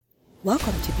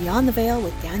Welcome to Beyond the Veil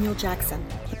with Daniel Jackson,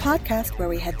 the podcast where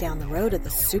we head down the road of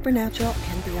the supernatural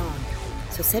and beyond.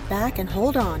 So sit back and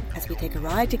hold on as we take a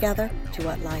ride together to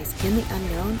what lies in the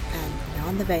unknown and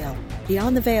beyond the veil.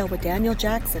 Beyond the Veil with Daniel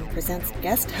Jackson presents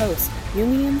guest host,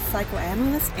 Jungian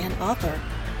psychoanalyst and author,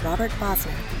 Robert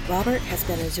Bosnak. Robert has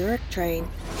been a Zurich-trained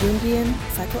Jungian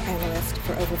psychoanalyst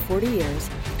for over 40 years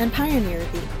and pioneered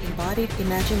the embodied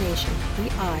imagination,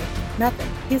 EI, method.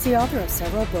 He is the author of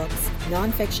several books,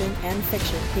 nonfiction and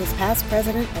fiction. He is past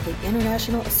president of the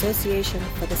International Association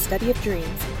for the Study of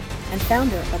Dreams and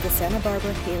founder of the Santa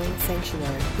Barbara Healing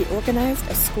Sanctuary. He organized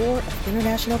a score of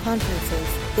international conferences.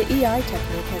 The EI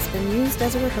technique has been used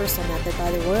as a rehearsal method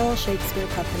by the Royal Shakespeare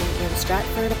Company in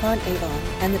Stratford-upon-Avon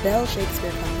and the Bell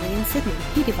Shakespeare Company in Sydney.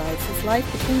 He divides his life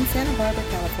between Santa Barbara,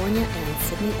 California and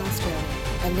Sydney, Australia.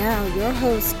 And now your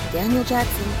host, Daniel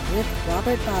Jackson, with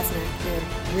Robert Bosnak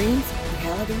in Dreams,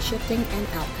 Reality Shifting, and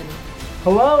Alchemy.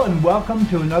 Hello and welcome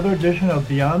to another edition of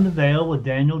Beyond the Veil with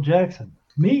Daniel Jackson.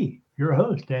 Me, your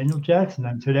host, Daniel Jackson.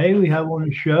 And today we have on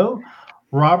the show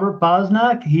Robert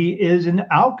Bosnak. He is an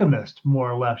alchemist,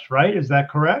 more or less, right? Is that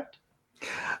correct?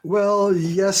 Well,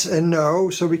 yes and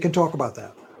no. So we can talk about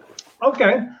that.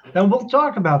 Okay, then we'll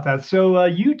talk about that. So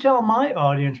you tell my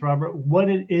audience, Robert, what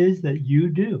it is that you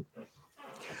do.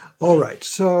 All right.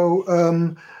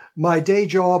 So my day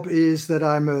job is that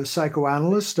I'm a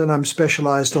psychoanalyst and I'm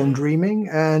specialized on dreaming,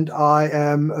 and I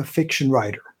am a fiction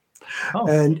writer. Oh.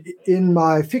 And in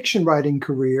my fiction writing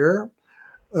career,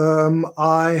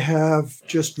 I have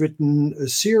just written a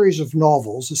series of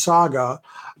novels, a saga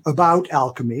about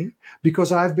alchemy,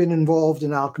 because I've been involved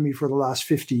in alchemy for the last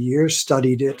 50 years,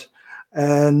 studied it,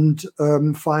 and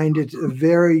find it a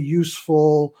very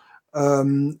useful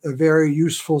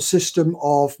system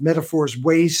of metaphors,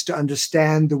 ways to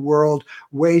understand the world,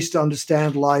 ways to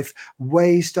understand life,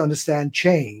 ways to understand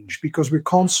change, because we're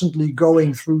constantly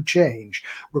going through change.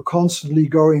 We're constantly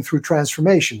going through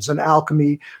transformations, and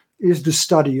alchemy is the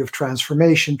study of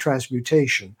transformation,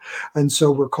 transmutation. And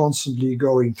so we're constantly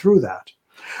going through that.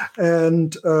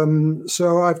 And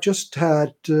so I've just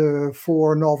had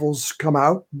 4 novels come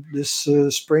out this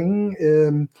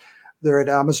spring. They're at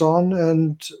Amazon,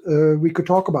 and we could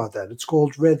talk about that. It's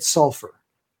called Red Sulphur.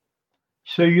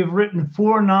 So you've written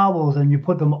 4 novels and you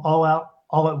put them all out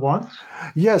all at once?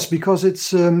 Yes, because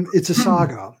it's a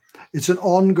saga. It's an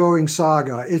ongoing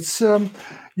saga. It's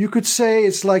you could say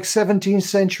it's like 17th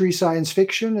century science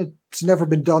fiction. It's never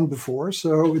been done before,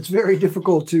 so it's very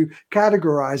difficult to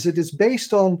categorize it. It's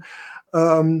based on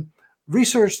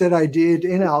research that I did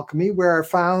in alchemy, where I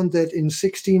found that in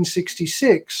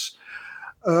 1666,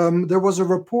 there was a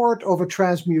report of a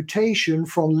transmutation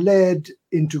from lead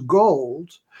into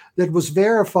gold that was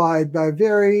verified by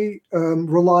very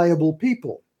reliable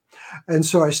people. And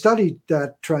so I studied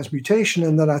that transmutation,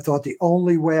 and then I thought the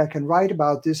only way I can write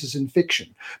about this is in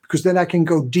fiction, because then I can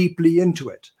go deeply into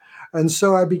it. And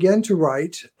so I began to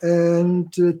write,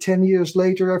 and 10 years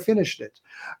later, I finished it.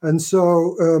 And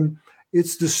so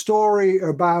it's the story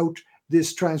about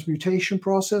this transmutation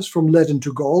process from lead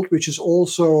into gold, which is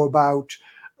also about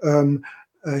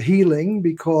healing,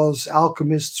 because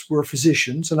alchemists were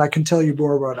physicians, and I can tell you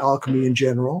more about alchemy in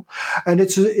general. And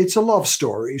it's a love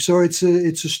story. So it's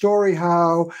a story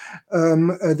how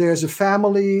there's a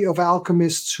family of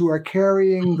alchemists who are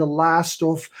carrying the last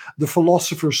of the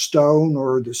Philosopher's Stone,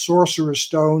 or the Sorcerer's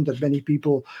Stone that many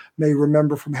people may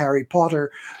remember from Harry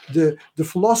Potter. The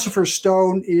Philosopher's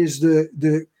Stone is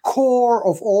the core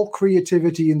of all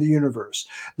creativity in the universe.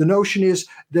 The notion is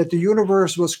that the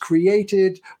universe was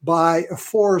created by a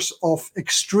force of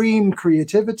extreme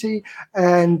creativity,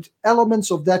 and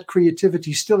elements of that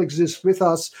creativity still exist with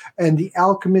us, and the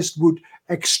alchemist would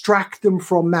extract them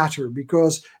from matter,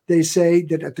 because they say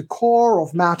that at the core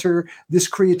of matter, this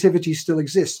creativity still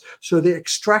exists. So they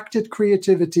extracted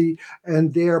creativity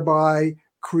and thereby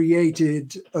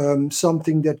created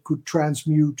something that could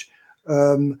transmute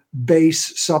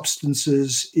base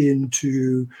substances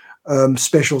into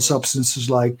special substances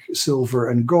like silver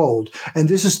and gold. And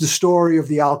this is the story of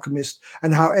the alchemist,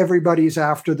 and how everybody is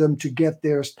after them to get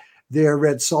their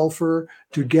red sulfur,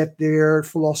 to get their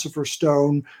Philosopher's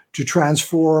Stone, to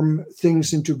transform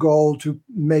things into gold, to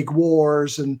make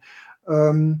wars, and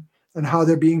how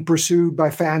they're being pursued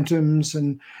by phantoms.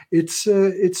 And it's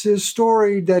a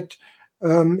story that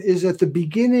is at the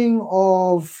beginning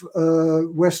of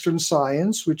Western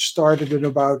science, which started in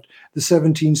about the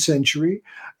 17th century,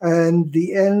 and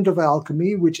the end of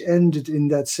alchemy, which ended in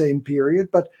that same period.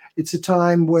 But it's a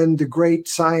time when the great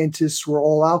scientists were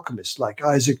all alchemists, like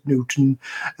Isaac Newton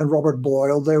and Robert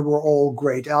Boyle. They were all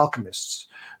great alchemists.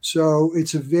 So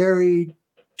it's a very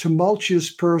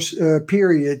tumultuous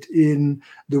period in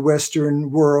the Western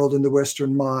world and the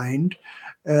Western mind.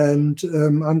 And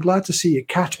I'm glad to see a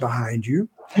cat behind you.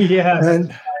 Yeah.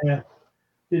 And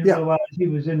didn't realize he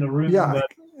was in the room, but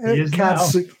he is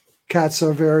cats. now. Cats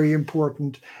are very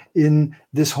important in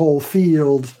this whole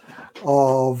field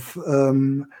of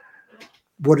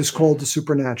what is called the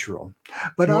supernatural.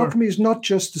 But Sure. alchemy is not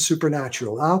just the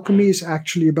supernatural. Alchemy is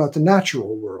actually about the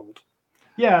natural world.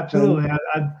 Yeah, absolutely.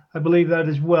 I believe that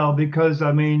as well, because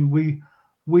I mean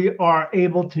we are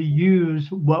able to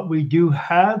use what we do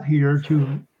have here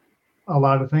to a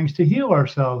lot of things to heal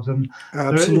ourselves, and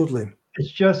Absolutely.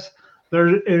 it's just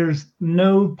there's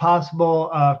no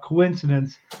possible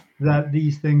coincidence that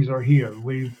these things are here.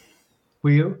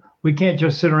 We can't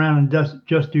just sit around and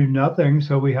just do nothing.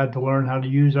 So we had to learn how to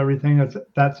use everything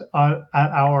that's at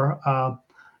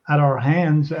our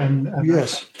hands and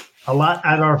Yes. a lot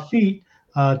at our feet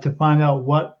to find out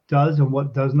what does and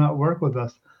what does not work with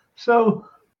us. So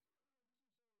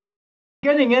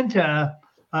getting into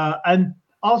and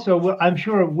also I'm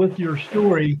sure with your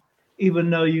story, even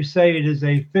though you say it is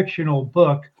a fictional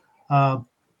book,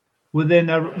 with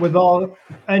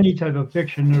any type of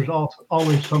fiction, there's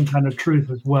always some kind of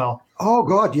truth as well. Oh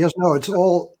God, yes, no, it's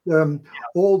all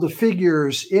the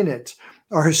figures in it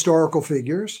are historical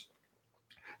figures.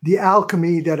 The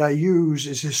alchemy that I use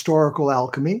is historical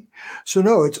alchemy. So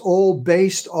no, it's all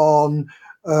based on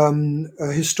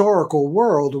a historical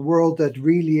world, a world that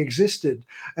really existed,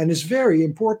 and is very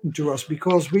important to us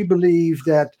because we believe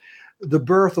that the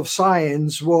birth of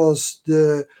science was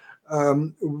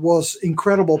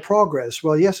incredible progress.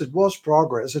 Well, yes, it was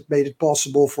progress. It made it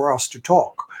possible for us to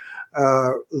talk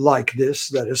like this.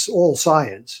 That is all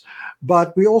science.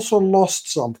 But we also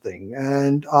lost something.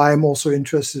 And I'm also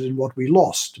interested in what we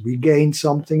lost. We gained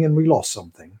something and we lost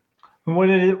something. And what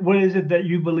is it that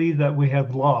you believe that we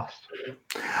have lost?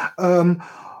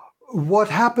 What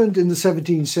happened in the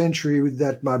 17th century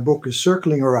that my book is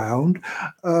circling around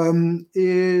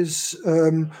is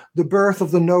the birth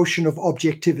of the notion of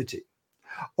objectivity.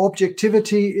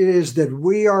 Objectivity is that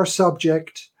we are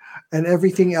subject and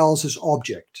everything else is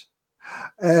object.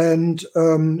 And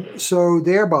so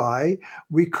thereby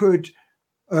we could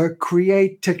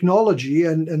create technology,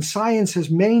 and science has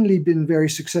mainly been very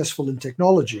successful in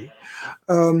technology.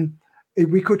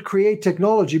 We could create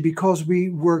technology because we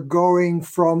were going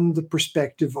from the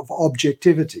perspective of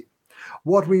objectivity.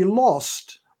 What we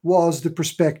lost was the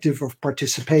perspective of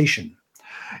participation.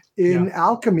 In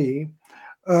alchemy,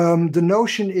 the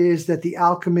notion is that the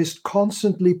alchemist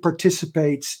constantly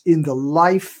participates in the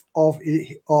life of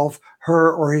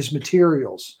her or his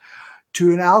materials.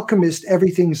 To an alchemist,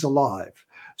 everything's alive.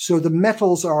 So the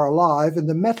metals are alive, and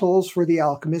the metals for the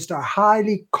alchemist are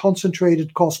highly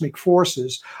concentrated cosmic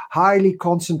forces, highly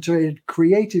concentrated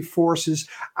creative forces,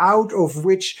 out of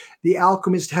which the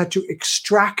alchemist had to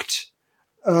extract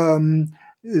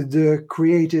the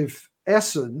creative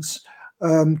essence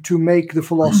to make the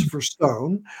philosopher's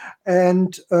stone.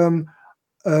 And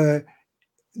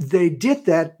they did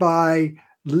that by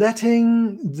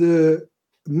letting the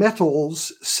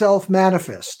metals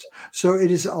self-manifest. So it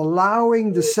is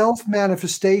allowing the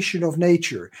self-manifestation of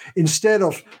nature instead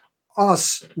of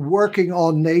us working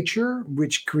on nature,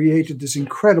 which created this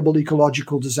incredible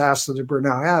ecological disaster that we're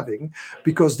now having,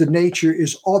 because the nature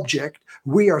is object,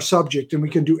 we are subject, and we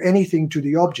can do anything to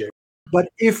the object. But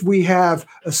if we have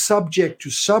a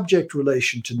subject-to-subject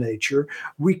relation to nature,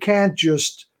 we can't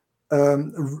just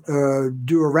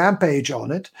do a rampage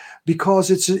on it because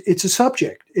it's a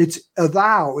subject. It's a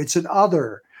thou. It's an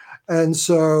other. And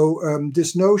so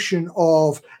this notion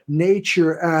of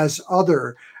nature as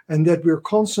other, and that we're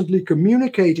constantly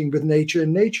communicating with nature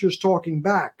and nature's talking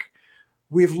back,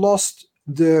 we've lost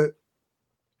the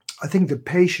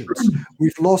patience.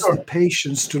 We've lost the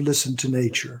patience to listen to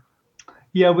nature.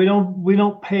 Yeah, we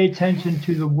don't pay attention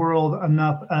to the world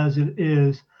enough as it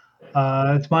is.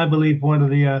 It's my belief one of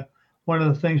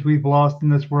the things we've lost in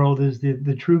this world is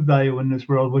the true value in this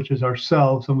world, which is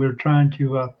ourselves, and we're trying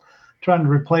to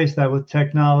replace that with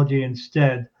technology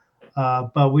instead.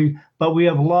 But we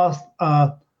have lost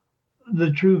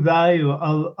the true value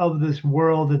of this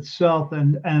world itself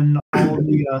and all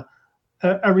the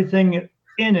everything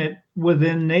in it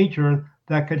within nature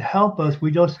that could help us.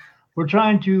 We're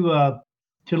trying to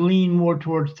lean more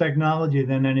towards technology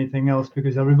than anything else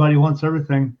because everybody wants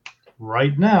everything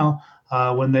right now.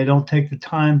 When they don't take the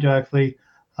time to actually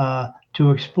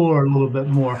to explore a little bit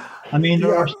more. I mean,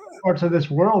 there are parts of this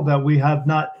world that we have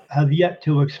yet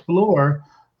to explore,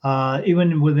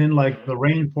 even within like the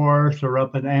rainforest or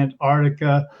up in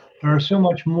Antarctica. There are so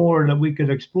much more that we could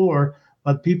explore,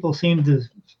 but people seem to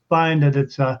find that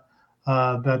it's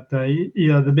that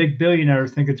the big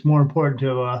billionaires think it's more important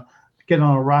to get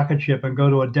on a rocket ship and go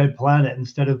to a dead planet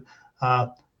instead of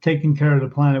taking care of the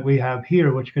planet we have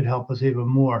here, which could help us even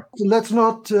more. Let's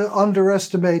not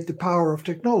underestimate the power of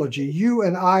technology. You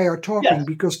and I are talking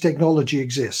because technology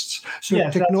exists. So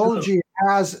technology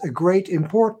has a great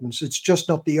importance. It's just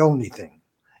not the only thing.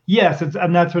 Yes,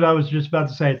 and that's what I was just about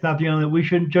to say. It's not the only. We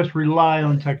shouldn't just rely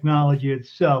on technology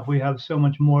itself. We have so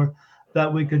much more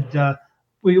that we could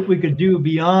we could do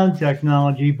beyond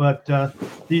technology. But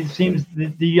it seems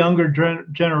the younger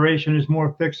generation is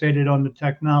more fixated on the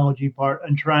technology part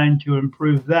and trying to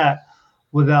improve that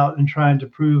and trying to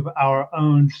prove our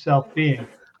own self-being.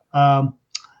 Well,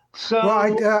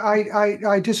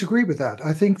 I disagree with that.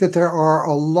 I think that there are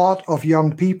a lot of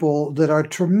young people that are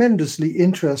tremendously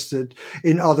interested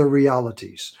in other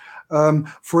realities.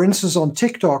 For instance, on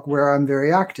TikTok, where I'm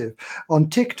very active, on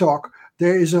TikTok,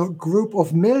 there is a group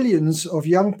of millions of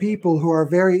young people who are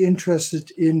very interested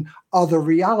in other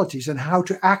realities and how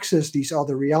to access these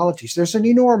other realities. There's an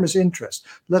enormous interest.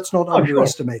 Let's not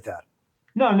underestimate that.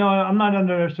 No, I'm not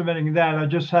underestimating that. I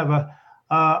just have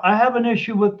I have an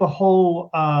issue with the whole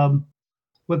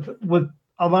with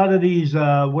a lot of these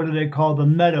what do they call the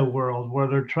meta world, where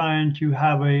they're trying to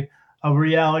have a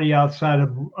reality outside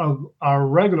of our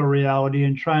regular reality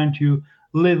and trying to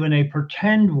live in a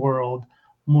pretend world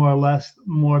more or less,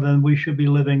 more than we should be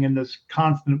living in this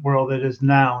constant world that is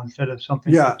now instead of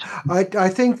something. Yeah, I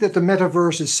think that the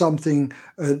metaverse is something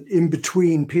in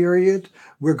between period.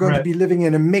 We're going to be living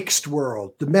in a mixed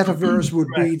world. The metaverse would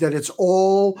be that it's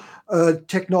all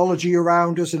technology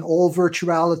around us and all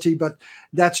virtuality, but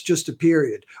that's just a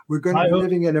period. We're going to be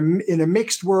living in a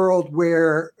mixed world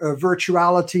where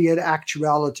virtuality and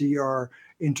actuality are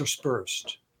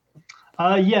interspersed.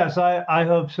 Yes, I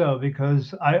hope so,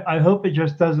 because I hope it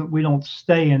just we don't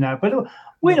stay in that. But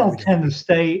we don't tend to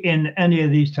stay in any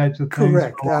of these types of things.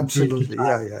 Correct, absolutely.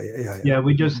 Yeah.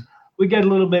 We get a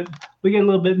little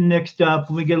bit mixed up,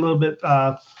 and we get a little bit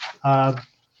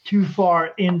too far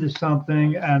into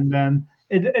something, and then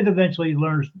it eventually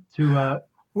learns to.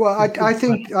 Well, I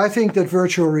think that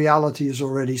virtual reality is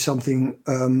already something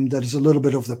that is a little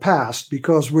bit of the past,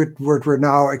 because what we're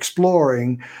now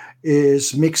exploring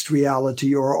is mixed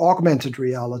reality or augmented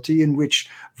reality, in which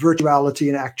virtuality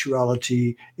and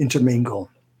actuality intermingle.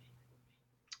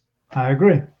 I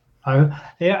agree. And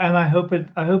I hope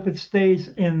it stays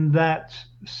in that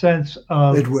sense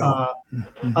of it will.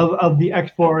 Of the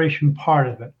exploration part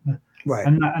of it, right?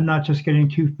 And not just getting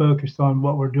too focused on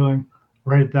what we're doing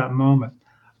right at that moment.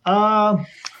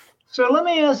 So let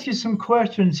me ask you some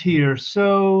questions here.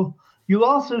 So you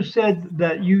also said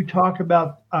that you talk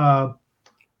about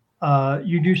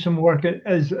you do some work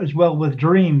as well with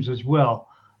dreams as well.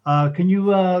 Can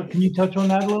you touch on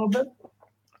that a little bit?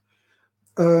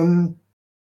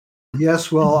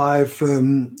 Yes. Well,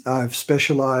 I've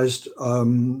specialized,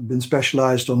 been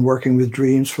specialized on working with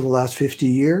dreams for the last 50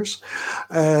 years,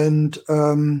 and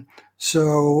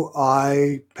so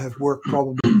I have worked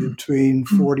probably between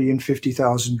 40 and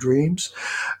 50,000 dreams,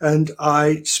 and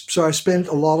I spent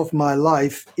a lot of my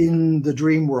life in the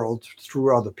dream world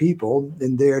through other people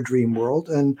in their dream world,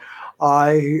 and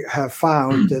I have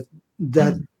found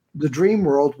that the dream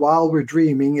world, while we're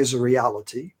dreaming, is a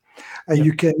reality, and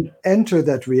you can enter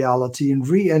that reality and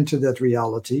re-enter that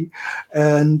reality,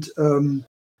 and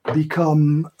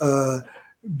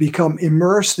become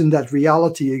immersed in that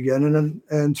reality again.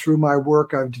 And through my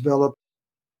work, I've developed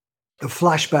a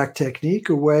flashback technique,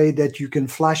 a way that you can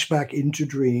flash back into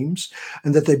dreams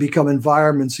and that they become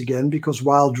environments again, because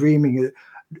while dreaming,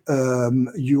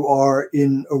 you are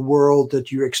in a world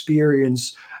that you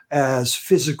experience as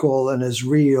physical and as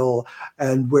real,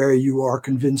 and where you are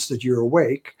convinced that you're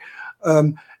awake.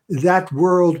 That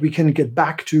world we can get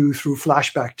back to through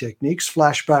flashback techniques.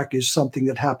 Flashback is something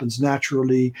that happens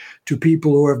naturally to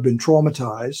people who have been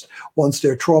traumatized. Once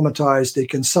they're traumatized, they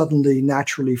can suddenly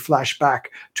naturally flash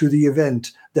back to the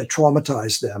event that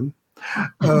traumatized them.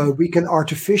 We can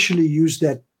artificially use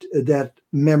that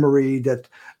memory, that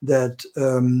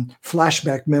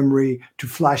flashback memory, to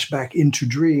flash back into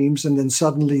dreams, and then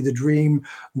suddenly the dream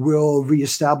will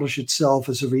reestablish itself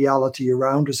as a reality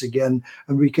around us again,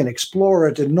 and we can explore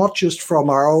it, and not just from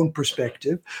our own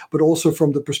perspective, but also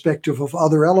from the perspective of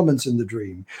other elements in the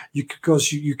dream.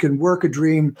 Because you can work a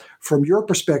dream from your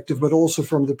perspective, but also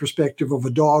from the perspective of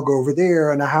a dog over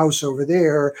there, and a house over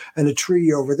there, and a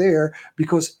tree over there,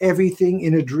 because everything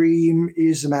in a dream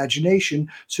is imagination.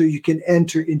 So you can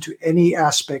enter into any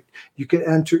aspect, you can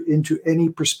enter into any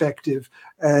perspective,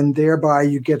 and thereby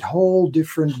you get whole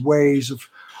different ways of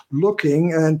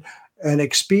looking. and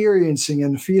experiencing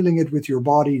and feeling it with your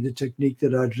body. The technique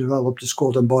that I've developed is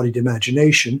called embodied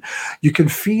imagination. You can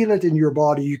feel it in your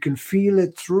body. You can feel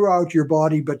it throughout your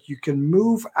body, but you can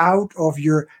move out of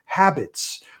your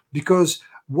habits, because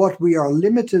what we are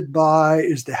limited by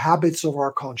is the habits of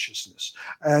our consciousness.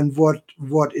 And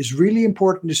what is really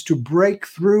important is to break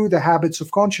through the habits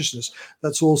of consciousness.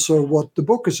 That's also what the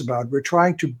book is about. We're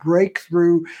trying to break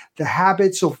through the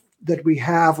habits that we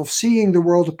have of seeing the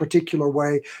world a particular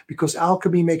way, because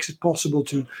alchemy makes it possible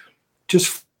to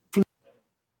just...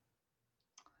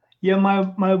 Yeah,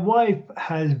 my wife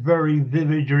has very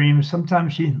vivid dreams.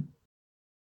 Sometimes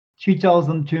she tells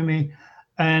them to me.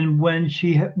 And when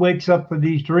she wakes up for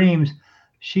these dreams,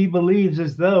 she believes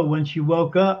as though when she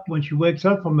wakes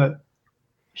up from it,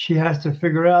 she has to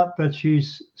figure out that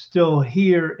she's still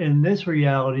here in this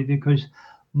reality, because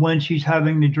when she's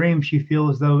having the dream, she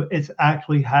feels as though it's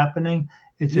actually happening.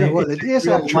 It is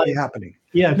actually happening.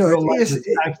 Yeah, no, it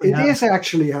is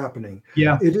actually happening.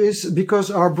 Yeah, it is,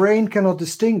 because our brain cannot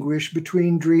distinguish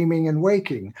between dreaming and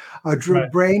waking. Our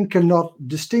brain cannot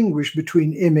distinguish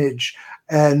between image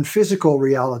and physical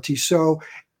reality. So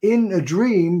in a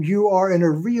dream, you are in a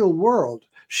real world.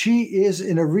 She is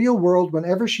in a real world.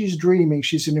 Whenever she's dreaming,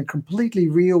 she's in a completely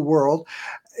real world.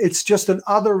 It's just an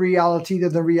other reality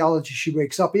than the reality she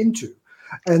wakes up into.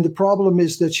 And the problem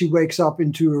is that she wakes up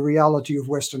into a reality of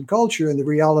Western culture, and the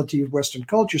reality of Western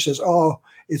culture says, oh,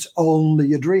 it's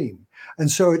only a dream.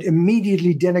 And so it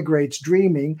immediately denigrates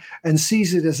dreaming and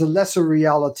sees it as a lesser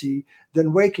reality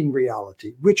than waking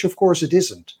reality, which of course it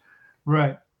isn't.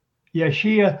 Right. Yeah,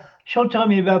 she'll tell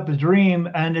me about the dream,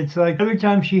 and it's like every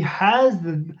time she has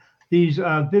these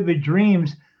vivid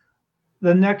dreams,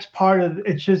 the next part of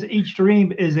it's just each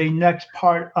dream is a next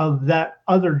part of that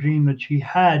other dream that she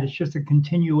had. It's just a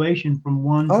continuation from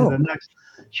one to the next.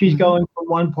 She's going from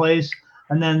one place,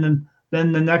 and then the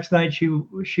next night she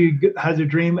has a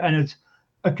dream, and it's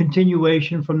a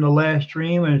continuation from the last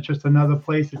dream, and it's just another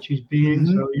place that she's being.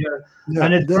 So yeah,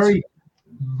 and it's very,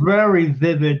 very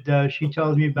vivid. She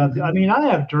tells me about I mean, I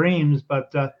have dreams,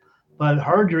 but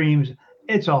her dreams,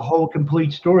 it's a whole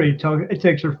complete story. It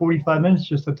takes her 45 minutes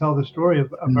just to tell the story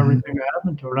of everything that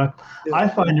happened to her. I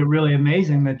find it really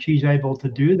amazing that she's able to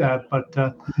do that, but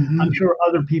I'm sure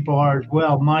other people are as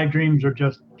well. My dreams are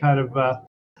just kind of,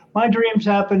 my dreams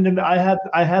happen, and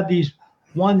I have these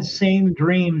one same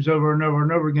dreams over and over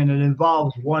and over again. It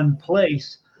involves one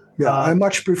place. Yeah, I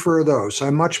much prefer those. I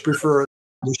much prefer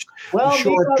the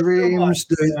short dreams,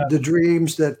 the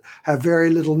dreams that have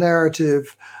very little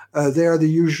narrative. They're the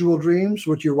usual dreams.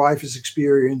 What your wife is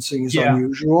experiencing is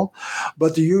unusual.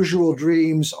 But the usual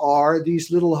dreams are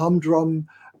these little humdrum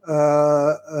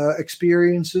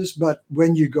experiences. But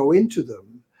when you go into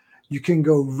them, you can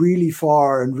go really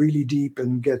far and really deep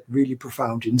and get really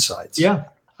profound insights. Yeah,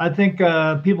 I think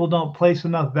people don't place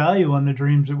enough value on the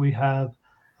dreams that we have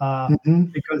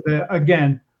because,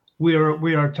 again, we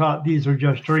are taught these are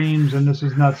just dreams, and this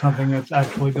is not something that's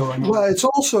actually going on. Well, it's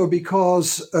also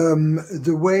because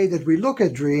the way that we look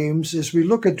at dreams is we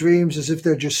look at dreams as if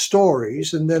they're just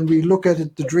stories, and then we look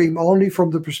at the dream only from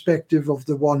the perspective of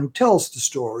the one who tells the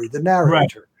story, the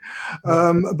narrator.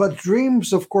 Right. But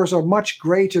dreams, of course, are much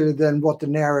greater than what the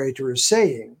narrator is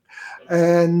saying.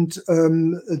 And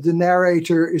the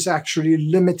narrator is actually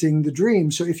limiting the dream.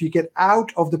 So if you get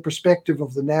out of the perspective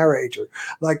of the narrator,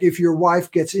 like if your wife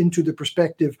gets into the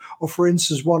perspective of, for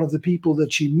instance, one of the people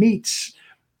that she meets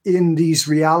in these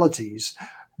realities,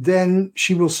 then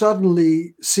she will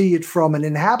suddenly see it from an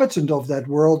inhabitant of that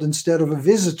world instead of a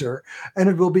visitor, and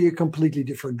it will be a completely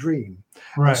different dream.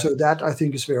 Right. And so that, I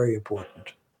think, is very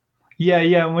important.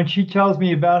 Yeah. When she tells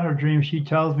me about her dream, she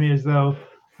tells me as though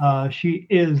she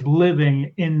is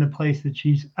living in the place that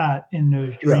she's at in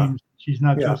those dreams. Yeah. She's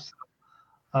not just,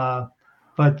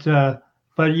 but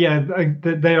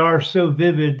they are so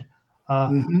vivid.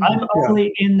 I'm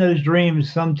only in those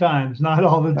dreams sometimes, not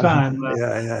all the time.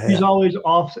 She's always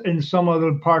off in some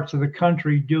other parts of the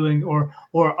country doing,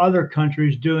 or other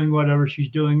countries doing whatever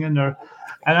she's doing in there.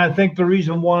 And I think the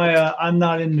reason why I'm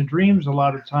not in the dreams a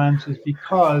lot of times is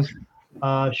because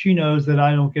she knows that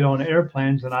I don't get on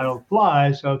airplanes and I don't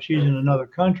fly. So if she's in another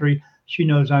country, she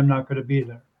knows I'm not going to be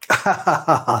there.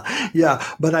 Yeah,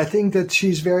 but I think that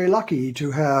she's very lucky to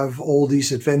have all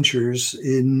these adventures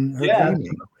in her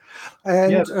dreaming.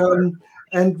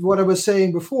 And what I was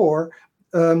saying before,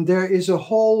 there is a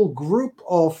whole group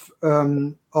of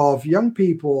young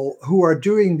people who are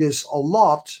doing this a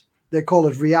lot. They call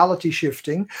it reality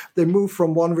shifting. They move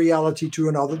from one reality to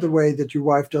another, the way that your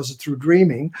wife does it through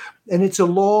dreaming. And it's a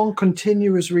long,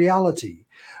 continuous reality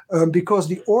because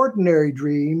the ordinary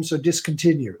dreams are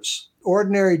discontinuous.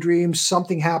 ordinary dreams,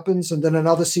 something happens and then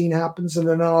another scene happens and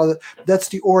then another. That's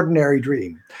the ordinary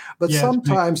dream. But Yes,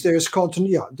 sometimes there's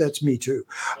continuity. Yeah, that's me too.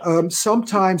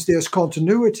 Sometimes there's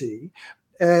continuity.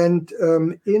 And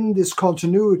in this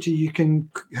continuity, you can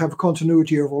have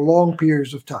continuity over long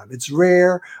periods of time. It's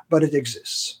rare, but it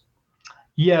exists.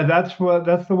 Yeah, that's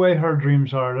the way her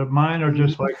dreams are. Mine are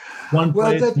just like one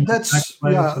Well, place.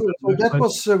 that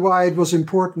was why it was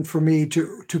important for me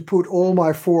to put all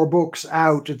my 4 books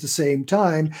out at the same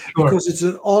time, because it's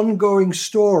an ongoing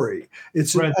story.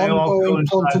 It's an ongoing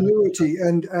continuity,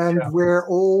 and where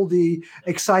all the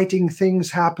exciting things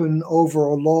happen over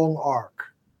a long arc.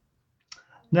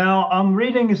 Now, I'm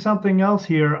reading something else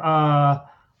here.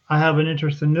 I have an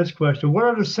interest in this question. What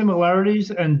are the similarities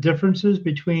and differences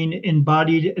between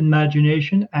embodied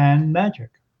imagination and magic?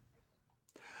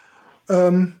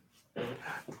 The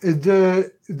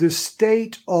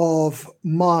state of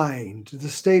mind, the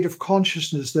state of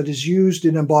consciousness that is used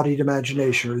in embodied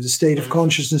imagination, or the state of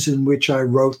consciousness in which I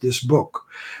wrote this book,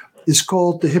 is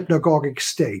called the hypnagogic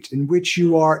state, in which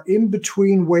you are in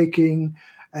between waking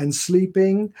and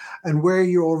sleeping, and where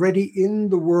you're already in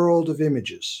the world of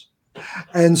images.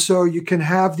 And so you can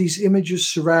have these images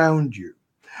surround you,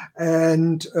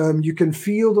 and you can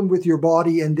feel them with your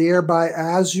body, and thereby,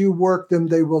 as you work them,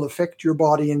 they will affect your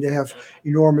body, and they have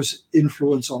enormous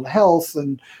influence on health.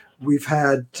 And we've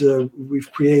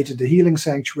created a healing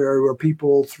sanctuary where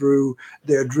people, through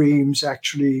their dreams,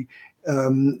 actually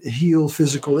heal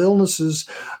physical illnesses.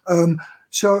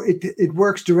 So it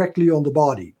works directly on the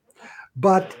body,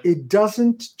 but it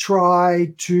doesn't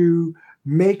try to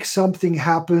make something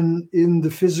happen in the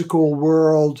physical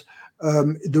world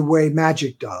the way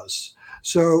magic does.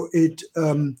 So it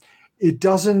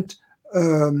doesn't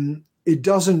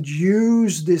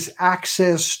use this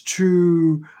access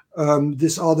to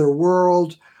this other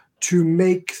world to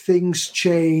make things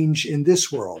change in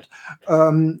this world.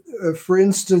 For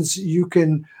instance, you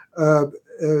can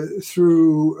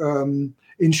through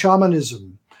in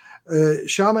shamanism.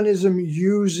 Shamanism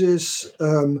uses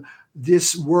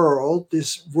this world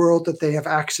that they have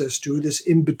access to, this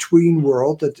in-between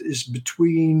world that is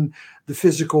between the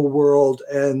physical world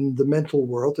and the mental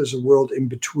world. There's a world in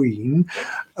between.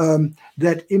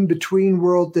 That in-between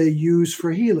world they use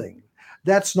for healing.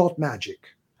 That's not magic.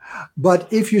 But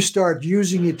if you start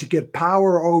using it to get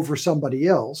power over somebody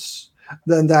else,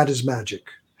 then that is magic.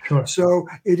 Sure. So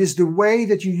it is the way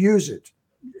that you use it.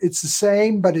 It's the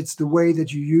same, but it's the way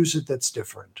that you use it that's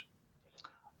different.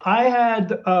 I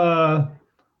had I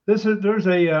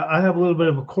have a little bit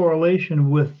of a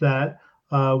correlation with that.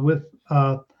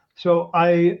 So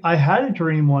I had a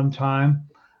dream one time,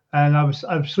 and I was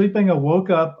sleeping. I woke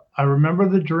up. I remember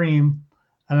the dream,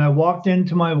 and I walked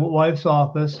into my wife's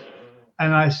office,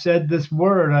 and I said this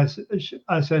word. I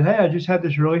said, "Hey, I just had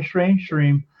this really strange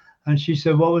dream," and she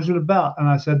said, "What was it about?" And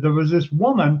I said, "There was this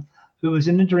woman who was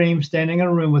in the dream, standing in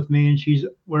a room with me, and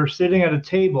we're sitting at a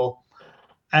table."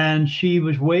 And she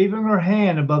was waving her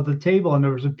hand above the table, and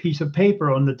there was a piece of paper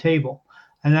on the table.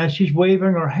 And as she's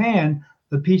waving her hand,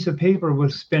 the piece of paper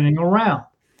was spinning around.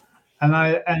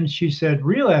 And she said,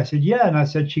 "Really?" I said, "Yeah." And I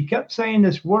said, "She kept saying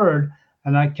this word,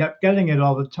 and I kept getting it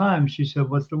all the time." She said,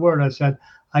 "What's the word?" I said,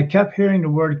 "I kept hearing the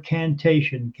word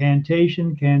cantation,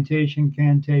 cantation, cantation,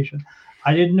 cantation."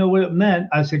 I didn't know what it meant.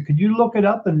 I said, "Could you look it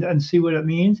up and see what it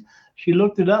means?" She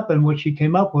looked it up, and what she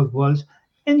came up with was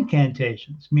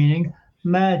incantations, meaning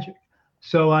magic.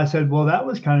 So I said, well, that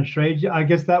was kind of strange. I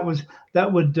guess that would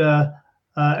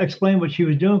explain what she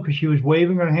was doing, because she was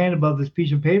waving her hand above this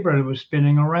piece of paper and it was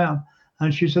spinning around.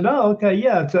 And she said, "Oh, okay,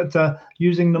 yeah, it's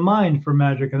using the mind for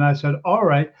magic." And I said, "All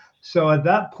right." So at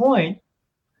that point,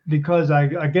 because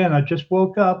I just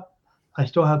woke up, I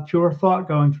still have pure thought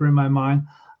going through my mind.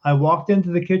 I walked into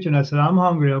the kitchen. I said, "I'm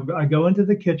hungry." I go into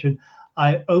the kitchen.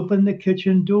 I open the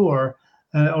kitchen door,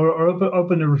 or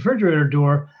open the refrigerator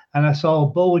door, and I saw a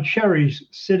bowl of cherries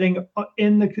sitting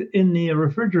in the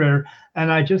refrigerator.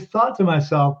 And I just thought to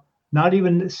myself, not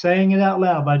even saying it out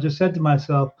loud, but I just said to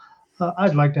myself,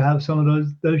 I'd like to have some of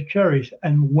those cherries.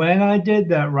 And when I did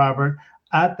that, Robert,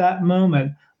 at that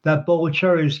moment, that bowl of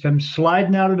cherries came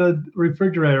sliding out of the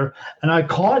refrigerator, and I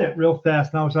caught it real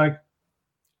fast. And I was like,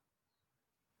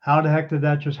 how the heck did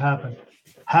that just happen?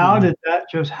 How did that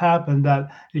just happen? That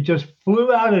it just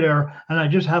flew out of there, and I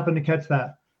just happened to catch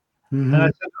that. Mm-hmm.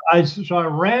 And so I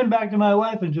ran back to my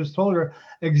wife and just told her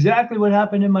exactly what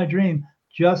happened in my dream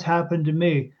just happened to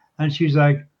me. And she's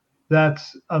like,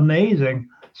 "That's amazing."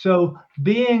 So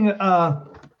being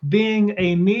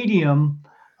a medium,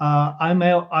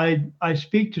 I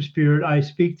speak to spirit. I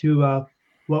speak to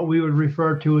what we would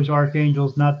refer to as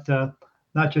archangels, not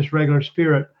just regular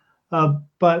spirit.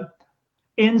 But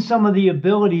in some of the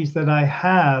abilities that I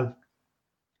have,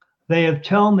 they've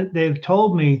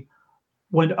told me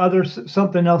when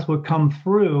something else would come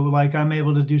through, like I'm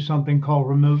able to do something called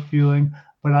remote viewing,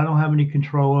 but I don't have any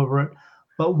control over it.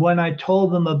 But when I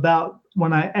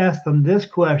asked them this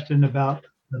question about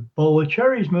the bowl of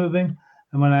cherries moving,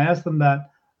 and when I asked them that,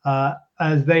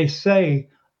 as they say,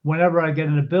 whenever I get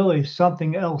an ability,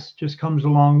 something else just comes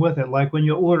along with it. Like when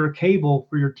you order cable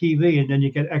for your TV and then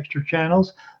you get extra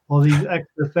channels, well, these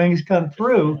extra things come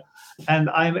through, and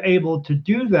I'm able to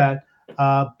do that.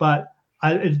 But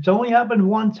it's only happened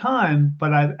one time,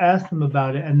 but I've asked them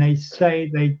about it, and they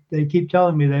say they keep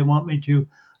telling me they want me to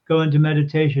go into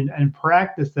meditation and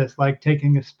practice this, like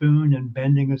taking a spoon and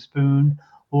bending a spoon,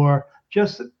 or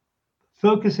just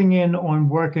focusing in on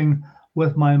working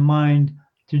with my mind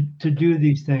to do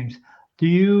these things.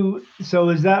 So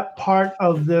is that part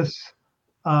of this?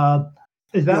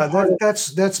 Is that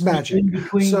that's magic?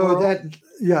 In-between world?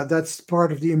 That's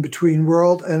part of the in-between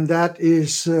world, and that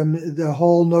is the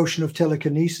whole notion of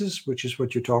telekinesis, which is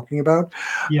what you're talking about.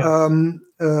 Yeah.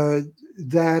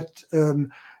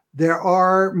 There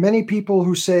are many people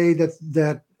who say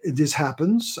that this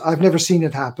happens. I've never seen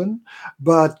it happen,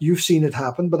 but you've seen it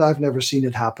happen, but I've never seen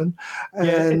it happen.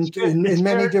 And in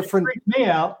many different, it freaked me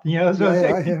out, so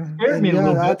it scared me a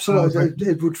little bit. Absolutely,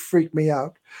 it would freak me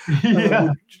out.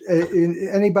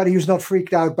 Anybody who's not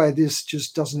freaked out by this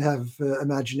just doesn't have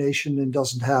imagination and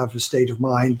doesn't have a state of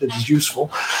mind that is useful.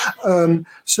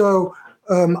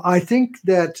 I think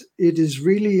that it is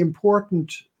really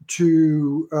important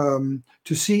to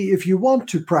see if you want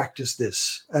to practice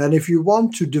this, and if you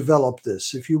want to develop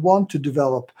this, if you want to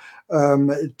develop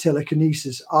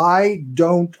telekinesis. I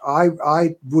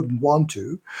wouldn't want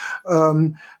to,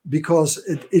 because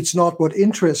it's not what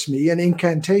interests me. And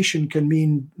incantation can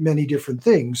mean many different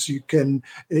things.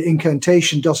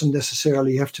 Incantation doesn't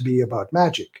necessarily have to be about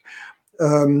magic.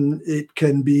 It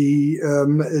can be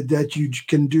that you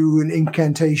can do an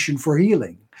incantation for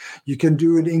healing. You can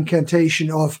do an incantation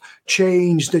of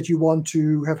change that you want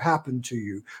to have happen to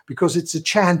you, because it's a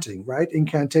chanting, right?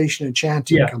 Incantation and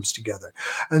chanting comes together.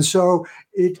 And so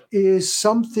it is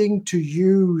something to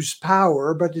use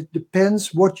power, but it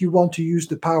depends what you want to use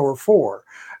the power for.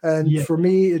 And for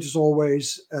me, it is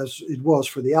always, as it was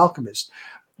for the alchemist,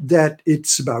 that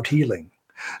it's about healing.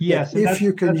 Yes. If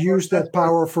you can use that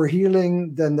power for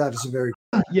healing, then that is a very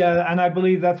and I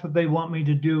believe that's what they want me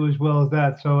to do as well as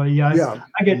that. So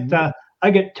I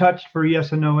get touched for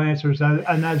yes and no answers,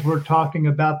 and as we're talking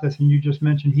about this, and you just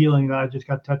mentioned healing, I just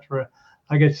got touched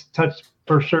I get touched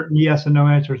for certain yes and no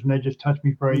answers, and they just touch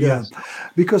me for a yes.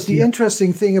 Because the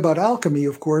interesting thing about alchemy,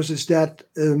 of course, is that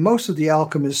most of the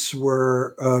alchemists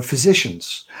were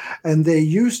physicians, and they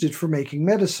used it for making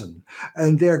medicine.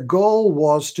 And their goal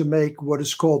was to make what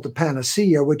is called the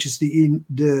panacea, which is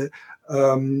the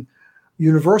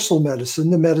universal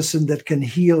medicine, the medicine that can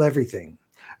heal everything.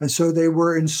 And so they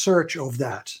were in search of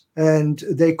that. And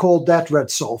they called that red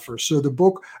sulfur. So the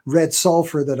book Red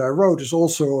Sulfur that I wrote is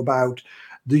also about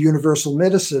the universal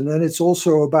medicine. And it's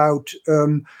also about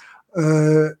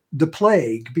the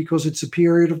plague, because it's a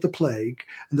period of the plague.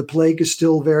 And the plague is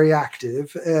still very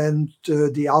active. And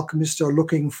the alchemists are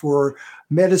looking for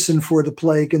medicine for the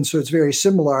plague. And so it's very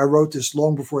similar. I wrote this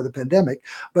long before the pandemic,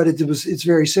 but it's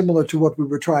very similar to what we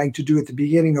were trying to do at the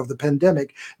beginning of the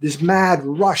pandemic, this mad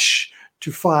rush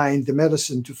to find the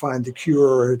medicine, to find the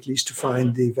cure, or at least to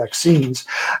find the vaccines.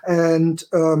 And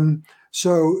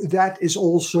so that is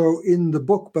also in the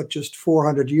book, but just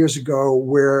 400 years ago,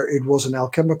 where it was an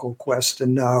alchemical quest,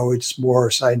 and now it's more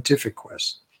a scientific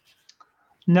quest.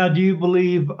 Now, do you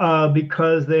believe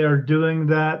because they are doing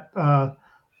that,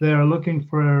 they are looking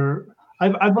for?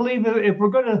 I believe that if we're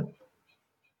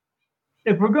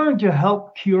going to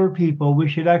help cure people, we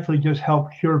should actually just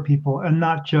help cure people, and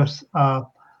not just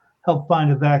help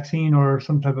find a vaccine or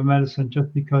some type of medicine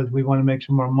just because we want to make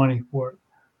some more money for it.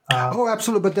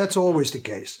 Absolutely, but that's always the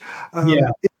case.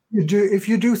 If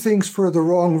you do things for the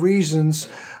wrong reasons,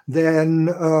 then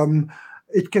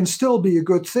it can still be a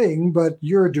good thing, but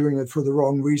you're doing it for the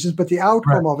wrong reasons. But the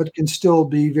outcome of it can still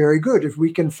be very good. If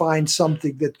we can find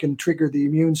something that can trigger the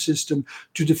immune system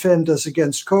to defend us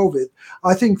against COVID,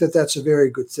 I think that that's a very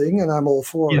good thing, and I'm all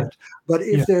for it. But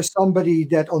if there's somebody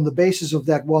that on the basis of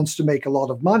that wants to make a lot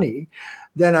of money,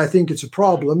 then I think it's a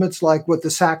problem. It's like what the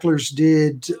Sacklers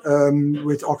did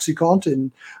with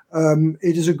OxyContin.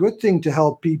 It is a good thing to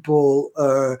help people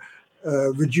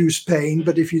reduce pain,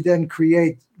 but if you then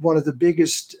create one of the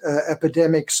biggest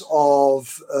epidemics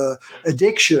of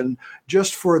addiction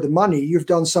just for the money, you've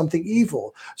done something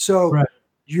evil. So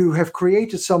you have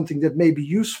created something that may be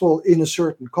useful in a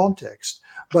certain context,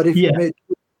 but if you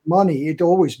money, it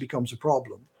always becomes a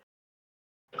problem.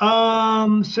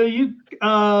 So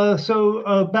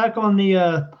back on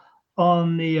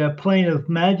the plane of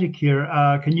magic here,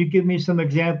 can you give me some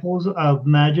examples of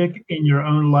magic in your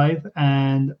own life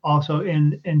and also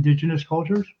in indigenous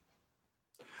cultures?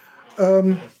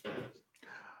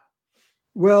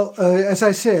 Well, as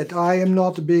I said, I am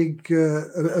not a big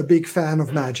fan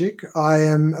of magic. I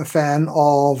am a fan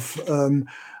of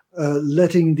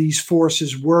letting these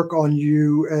forces work on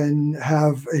you and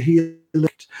have a healing.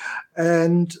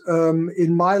 And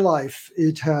in my life,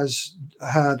 it has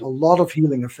had a lot of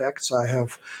healing effects.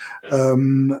 I've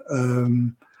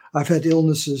had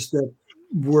illnesses that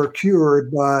were cured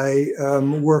by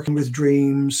working with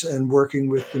dreams and working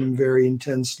with them very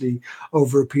intensely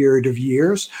over a period of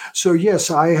years. So yes,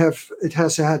 it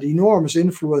has had enormous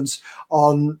influence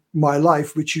on my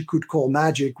life, which you could call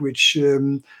magic, which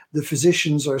the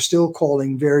physicians are still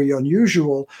calling very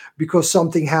unusual, because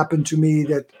something happened to me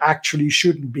that actually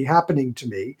shouldn't be happening to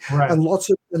me. Right. And lots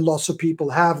of people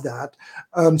have that.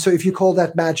 So if you call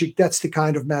that magic, that's the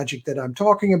kind of magic that I'm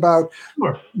talking about.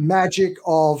 Sure. Magic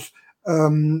of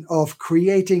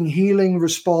creating healing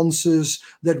responses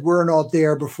that were not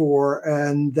there before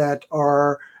and that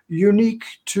are unique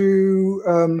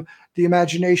to the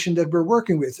imagination that we're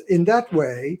working with. In that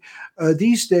way,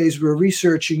 these days we're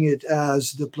researching it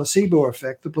as the placebo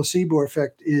effect. The placebo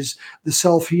effect is the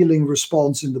self-healing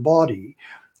response in the body.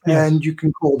 Yes. And you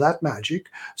can call that magic,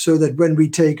 so that when we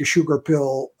take a sugar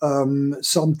pill,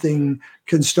 something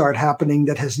can start happening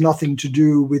that has nothing to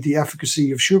do with the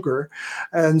efficacy of sugar.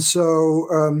 And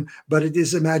so, but it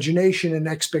is imagination and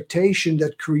expectation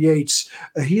that creates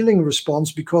a healing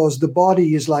response, because the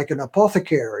body is like an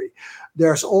apothecary.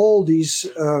 There's all these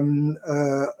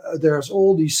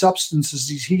substances,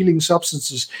 these healing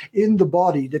substances in the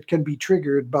body that can be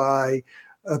triggered by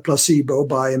a placebo,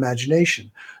 by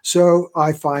imagination. So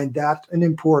I find that an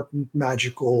important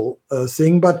magical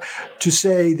thing. But to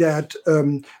say that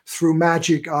through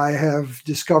magic I have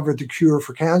discovered the cure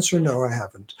for cancer, no, I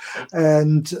haven't.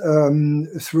 And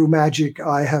through magic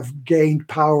I have gained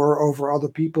power over other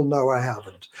people, no, I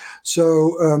haven't.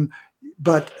 So,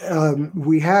 but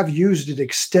we have used it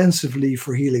extensively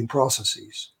for healing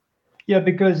processes. Yeah,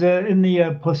 because in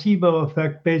the placebo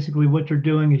effect, basically what you're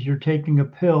doing is you're taking a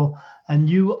pill and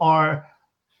you are,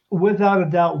 without a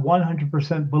doubt,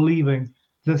 100% believing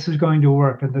this is going to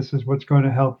work and this is what's going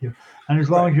to help you. And as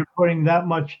long as you're putting that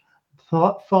much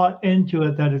thought into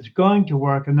it that it's going to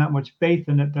work, and that much faith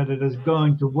in it that it is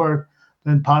going to work,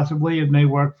 then possibly it may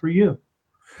work for you.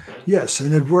 Yes,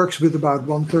 and it works with about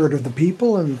 1/3 of the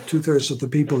people, and 2/3 of the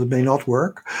people it may not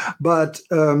work. But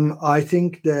I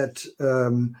think that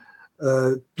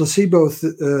placebo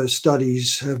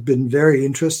studies have been very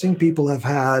interesting. People have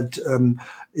had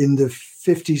in the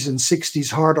 50s and 60s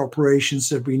heart operations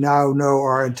that we now know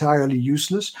are entirely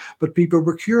useless, but people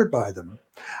were cured by them.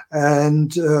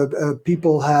 And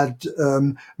people had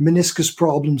meniscus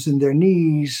problems in their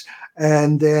knees,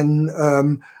 and then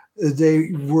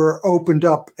they were opened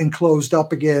up and closed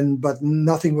up again, but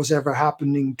nothing was ever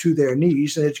happening to their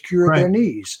knees, and it cured their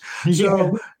knees.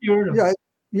 So,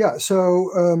 yeah.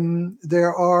 So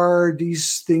there are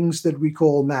these things that we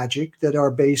call magic that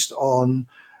are based on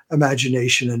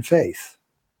imagination and faith.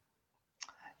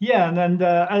 Yeah, and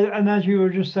as you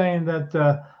were just saying that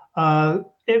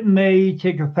it may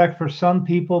take effect for some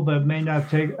people, but it may not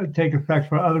take effect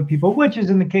for other people, which is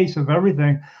in the case of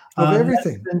everything.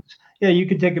 Yeah, you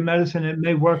could take a medicine, it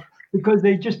may work because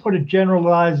they just put a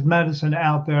generalized medicine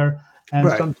out there, and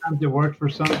sometimes it works for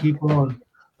some people, and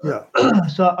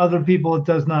so other people it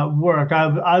does not work.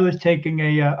 I was taking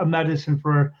a medicine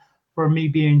for me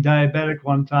being diabetic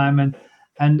one time, and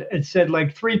it said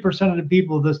like 3% of the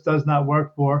people this does not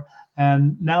work for,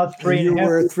 and now it's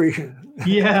 3.5%.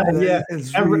 Yeah.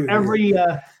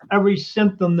 Every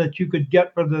symptom that you could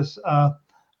get for this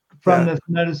from this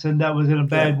medicine that was in a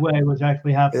bad way was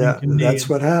actually happening to me. That's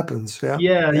what happens.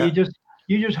 Yeah. You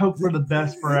just hope for the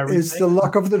best for everything. It's the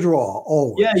luck of the draw,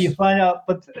 always. Yeah, you find out,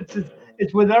 but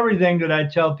it's with everything that I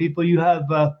tell people. You have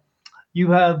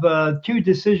two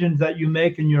decisions that you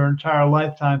make in your entire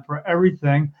lifetime for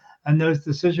everything, and those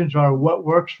decisions are what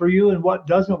works for you and what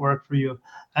doesn't work for you.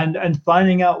 And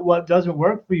finding out what doesn't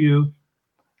work for you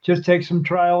just takes some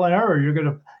trial and error. You're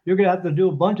gonna have to do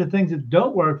a bunch of things that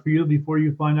don't work for you before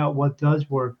you find out what does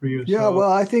work for you. Yeah,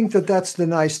 well, I think that's the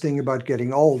nice thing about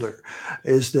getting older,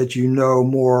 is that you know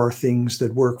more things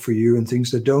that work for you and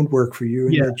things that don't work for you,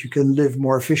 and that you can live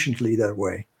more efficiently that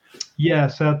way.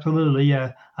 Yes, absolutely.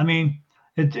 Yeah, I mean,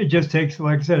 it just takes,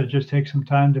 like I said, it just takes some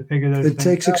time to figure those It things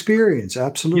takes out. experience.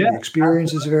 Absolutely. Yeah,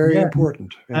 Experience is very yeah.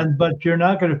 important. Yeah. But you're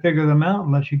not going to figure them out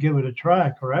unless you give it a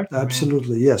try, correct?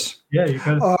 Absolutely. Yes. Yeah, you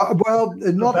got to. Well,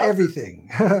 not everything.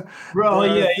 Well,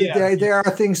 yeah. There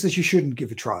are things that you shouldn't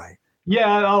give a try.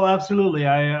 Yeah, oh, absolutely.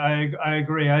 I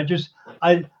agree.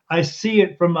 I see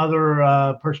it from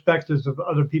other perspectives of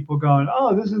other people going,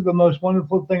 "Oh, this is the most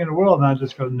wonderful thing in the world," and I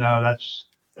just go, "No, that's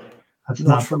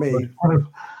Not for me.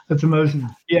 That's the most."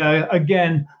 Yeah,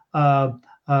 again,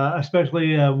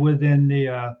 especially within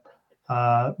the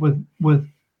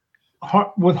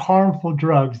with harmful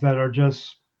drugs that are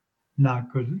just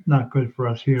not good for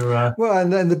us here. Well,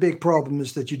 and then the big problem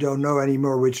is that you don't know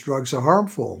anymore which drugs are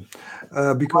harmful,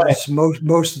 because Right.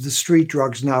 most of the street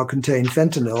drugs now contain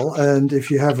fentanyl, and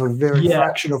if you have a very Yeah,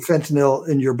 fraction of fentanyl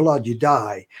in your blood, you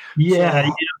die. yeah.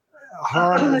 So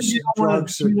harmless You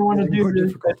drugs are don't want to getting do more those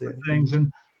difficult. types of things,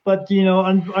 but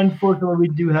unfortunately, we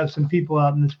do have some people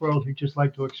out in this world who just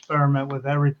like to experiment with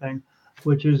everything,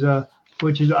 which is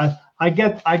I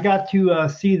got to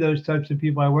see those types of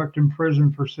people. I worked in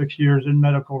prison for 6 years in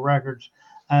medical records,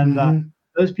 and Hmm.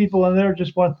 those people in there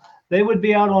just want they would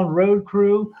be out on road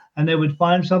crew and they would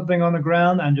find something on the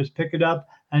ground and just pick it up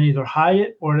and either hide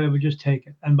it or they would just take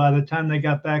it. And by the time they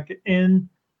got back in,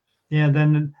 yeah,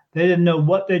 then they didn't know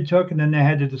what they took, and then they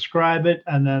had to describe it,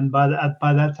 and then by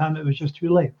that time it was just too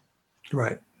late.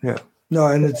 Right. Yeah. No,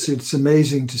 and it's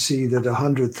amazing to see that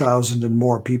 100,000 and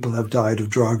more people have died of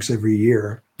drugs every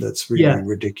year. That's Yeah, really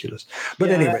ridiculous. But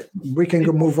yeah, anyway, we can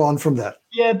move on from that.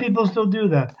 yeah. People still do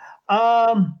that.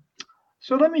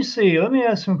 So let me see. Let me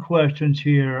ask some questions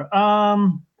here.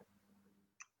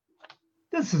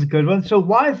 This is a good one. So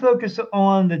why focus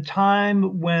on the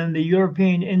time when the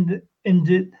European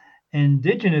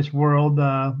indigenous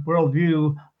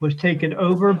worldview was taken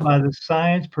over by the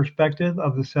science perspective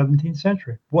of the 17th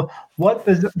century? Why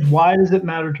does it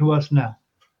matter to us now?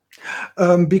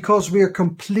 Because we are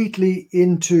completely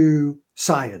into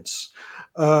science.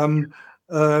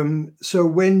 So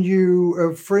when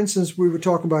you, for instance, we were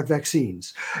talking about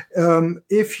vaccines.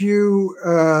 If you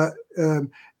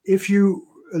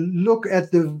look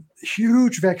at the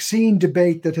huge vaccine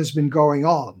debate that has been going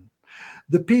on,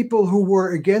 the people who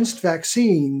were against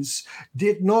vaccines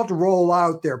did not roll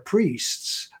out their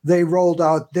priests. They rolled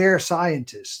out their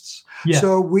scientists. Yeah.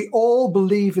 So we all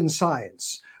believe in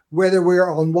science, whether we're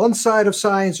on one side of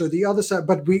science or the other side,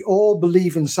 but we all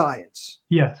believe in science.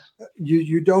 Yes.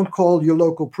 You don't call your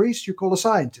local priest, you call a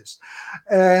scientist.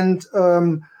 And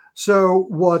so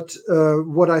what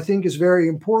I think is very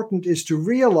important is to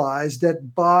realize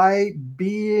that by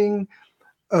being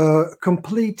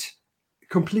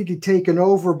completely taken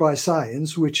over by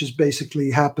science, which has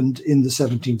basically happened in the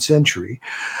 17th century,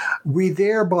 we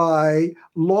thereby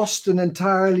lost an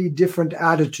entirely different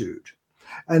attitude.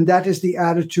 And that is the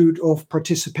attitude of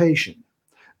participation,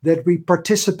 that we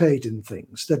participate in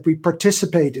things, that we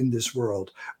participate in this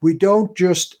world. We don't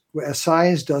just, as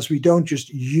science does, we don't just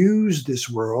use this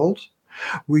world.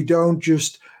 We don't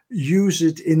just use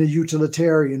it in a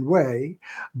utilitarian way,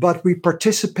 but we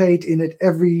participate in it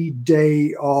every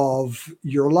day of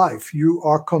your life. You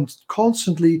are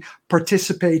constantly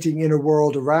participating in a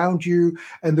world around you,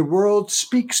 and the world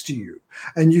speaks to you.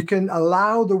 And you can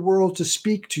allow the world to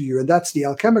speak to you. And that's the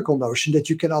alchemical notion, that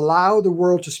you can allow the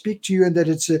world to speak to you and that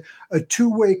it's a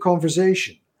two-way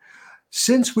conversation.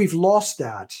 Since we've lost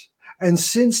that, and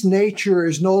since nature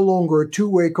is no longer a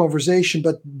two-way conversation,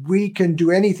 but we can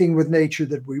do anything with nature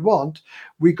that we want,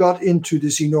 we got into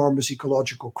this enormous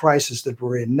ecological crisis that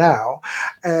we're in now.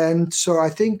 And so I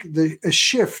think a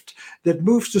shift that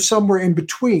moves to somewhere in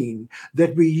between,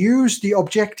 that we use the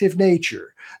objective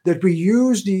nature, that we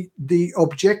use the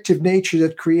objective nature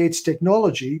that creates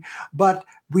technology, but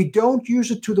we don't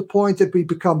use it to the point that we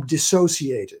become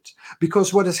dissociated.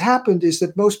 Because what has happened is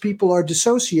that most people are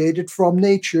dissociated from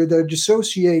nature. They're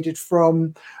dissociated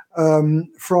from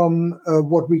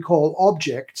what we call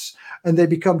objects, and they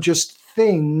become just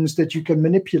things that you can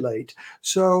manipulate.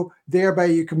 So thereby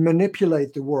you can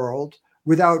manipulate the world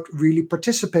without really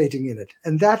participating in it.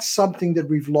 And that's something that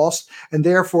we've lost. And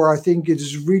therefore, I think it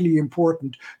is really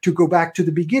important to go back to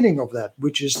the beginning of that,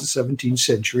 which is the 17th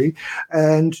century,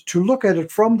 and to look at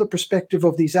it from the perspective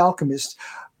of these alchemists,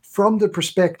 from the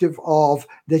perspective of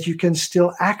that you can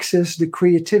still access the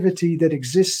creativity that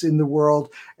exists in the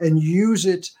world and use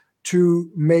it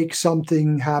to make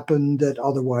something happen that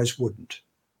otherwise wouldn't.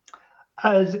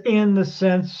 As in the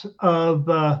sense of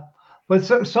but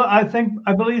so I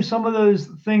believe some of those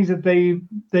things that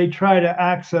they try to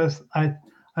access, I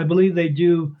believe they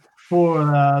do for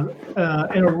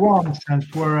in a wrong sense.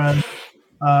 Whereas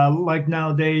like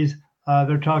nowadays,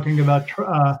 They're talking about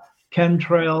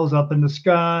chemtrails up in the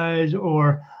skies,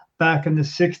 or back in the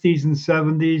 60s and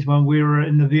 70s when we were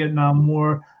in the Vietnam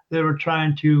War, they were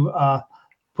trying to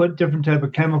put different type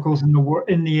of chemicals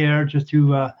in the air just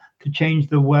to change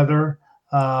the weather,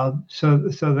 so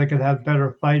they could have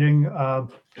better fighting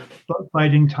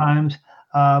times.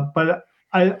 But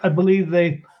I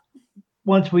believe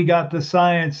once we got the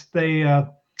science, the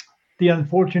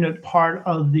unfortunate part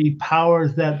of the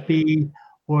powers that be,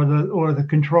 or the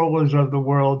controllers of the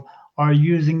world, are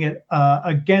using it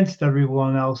against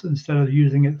everyone else instead of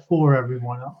using it for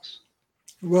everyone else.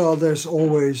 Well, there's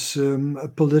always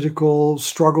political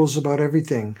struggles about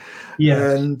everything.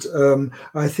 Yes. And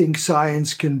I think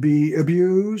science can be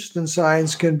abused and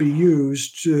science can be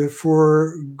used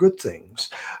for good things.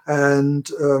 And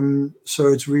so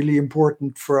it's really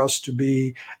important for us to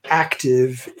be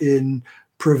active in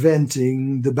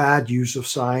preventing the bad use of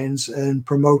science and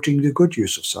promoting the good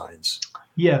use of science.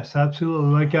 Yes,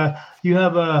 absolutely. Like you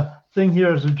have a thing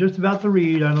here, so just about to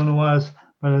read. I don't know why,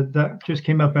 but that just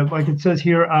came up. Like it says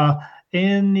here,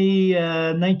 in the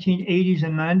 1980s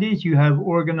and 90s, you have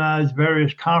organized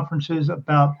various conferences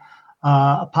about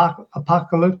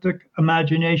apocalyptic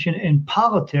imagination in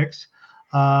politics.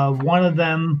 One of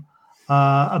them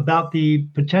about the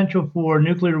potential for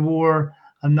nuclear war,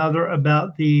 another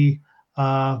about the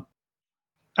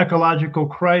ecological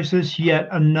crisis, yet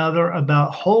another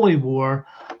about holy war.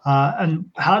 And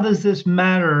how does this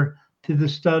matter to the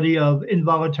study of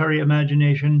involuntary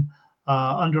imagination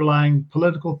underlying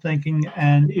political thinking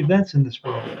and events in this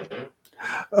world?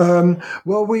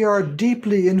 Well, we are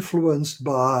deeply influenced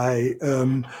by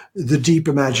the deep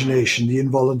imagination, the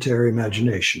involuntary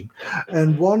imagination.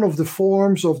 And one of the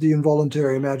forms of the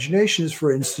involuntary imagination is,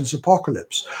 for instance,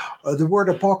 apocalypse. The word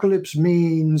apocalypse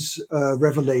means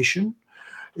revelation.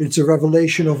 It's a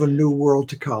revelation of a new world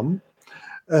to come.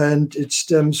 And it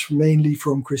stems mainly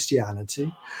from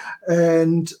Christianity.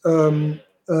 And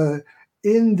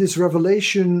in this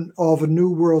revelation of a new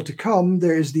world to come,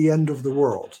 there is the end of the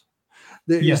world.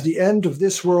 There is the end of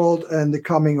this world and the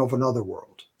coming of another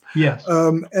world. Yes.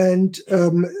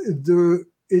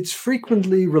 It's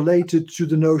frequently related to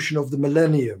the notion of the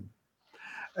millennium.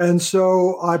 And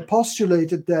so I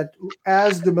postulated that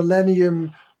as the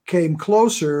millennium came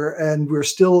closer, and we're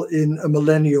still in a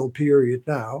millennial period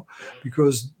now,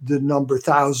 because the number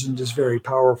 1,000 is very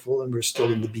powerful, and we're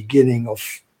still in the beginning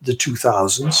of the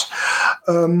 2000s,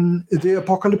 the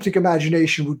apocalyptic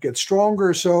imagination would get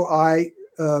stronger. So I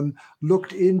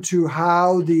looked into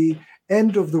how the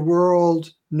end of the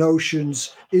world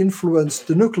notions influenced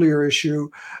the nuclear issue,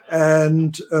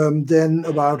 and then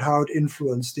about how it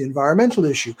influenced the environmental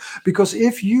issue. Because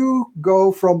if you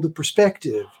go from the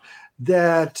perspective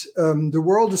that the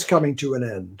world is coming to an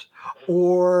end,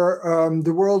 or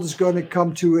the world is going to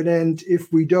come to an end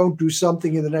if we don't do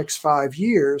something in the next 5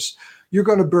 years, you're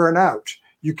going to burn out.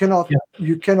 You cannot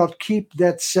keep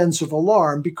that sense of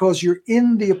alarm because you're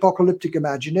in the apocalyptic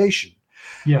imagination.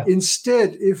 Yeah.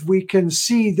 Instead, if we can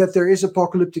see that there is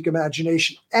apocalyptic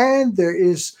imagination and there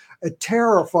is a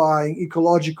terrifying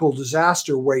ecological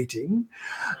disaster waiting,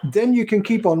 then you can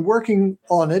keep on working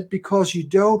on it, because you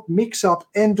don't mix up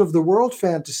end of the world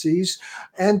fantasies,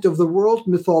 end of the world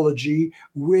mythology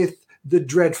with the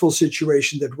dreadful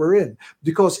situation that we're in.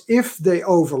 Because if they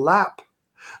overlap,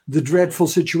 the dreadful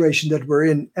situation that we're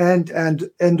in and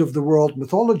end of the world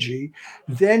mythology,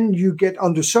 then you get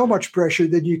under so much pressure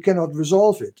that you cannot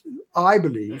resolve it. I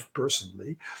believe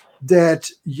personally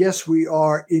that yes, we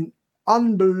are in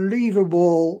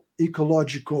unbelievable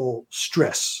ecological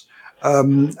stress.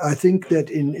 I think that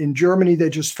in Germany, they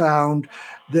just found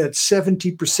that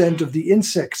 70% of the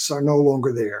insects are no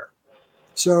longer there.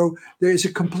 So there is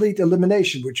a complete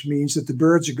elimination, which means that the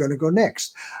birds are going to go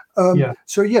next.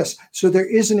 So yes, so there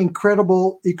is an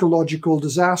incredible ecological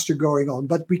disaster going on,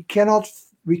 but we cannot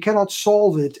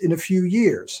solve it in a few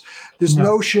years. This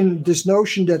notion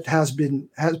that has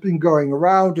been going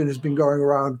around and has been going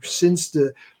around since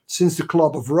the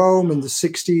Club of Rome in the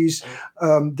 60s,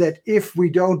 that if we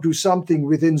don't do something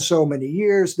within so many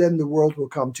years, then the world will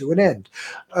come to an end.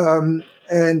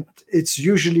 And it's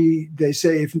usually, they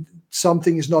say, if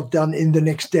something is not done in the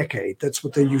next decade, that's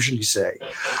what they usually say.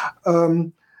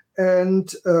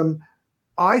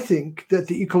 I think that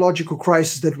the ecological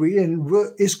crisis that we're in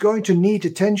is going to need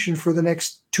attention for the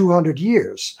next 200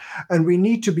 years. And we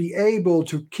need to be able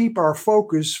to keep our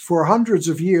focus for hundreds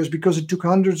of years, because it took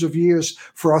hundreds of years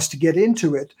for us to get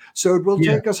into it. So it will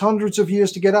take us hundreds of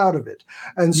years to get out of it.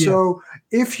 And so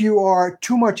if you are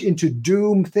too much into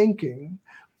doom thinking,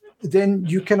 then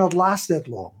you cannot last that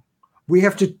long. We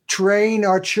have to train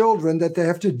our children that they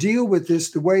have to deal with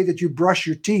this the way that you brush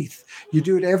your teeth. You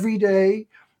do it every day,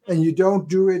 and you don't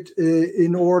do it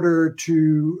in order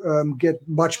to get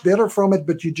much better from it,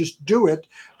 but you just do it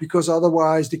because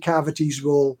otherwise the cavities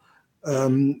will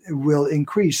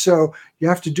increase. So you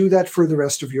have to do that for the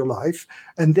rest of your life.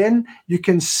 And then you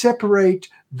can separate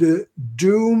the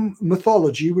doom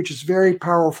mythology, which is very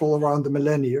powerful around the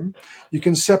millennium. You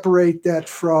can separate that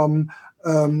from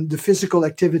the physical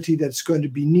activity that's going to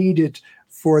be needed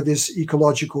for this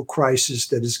ecological crisis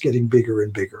that is getting bigger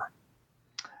and bigger.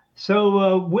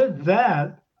 So with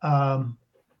that, how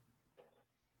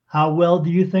well do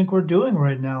you think we're doing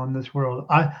right now in this world?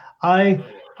 I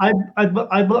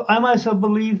myself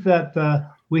believe that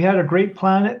we had a great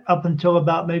planet up until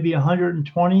about maybe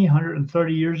 120,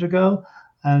 130 years ago.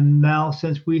 And now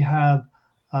since we have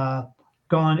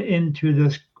gone into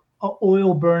this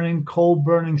oil burning, coal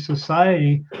burning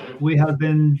society, we have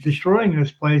been destroying this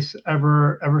place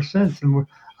ever since. And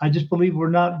I just believe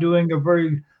we're not doing a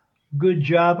very good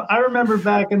job. I remember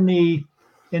back in the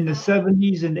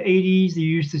 70s and 80s, you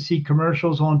used to see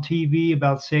commercials on TV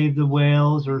about save the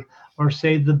whales or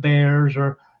save the bears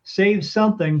or save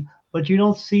something, but you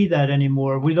don't see that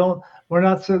anymore.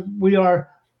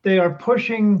 They are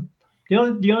pushing. The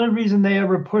only reason they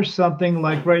ever push something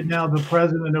like right now, the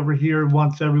president over here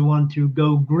wants everyone to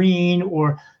go green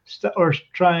or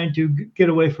trying to get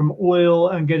away from oil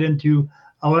and get into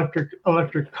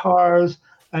electric cars.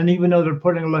 And even though they're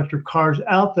putting electric cars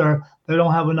out there, they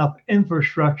don't have enough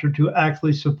infrastructure to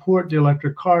actually support the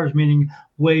electric cars, meaning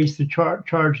ways to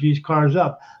charge these cars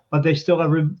up. But they still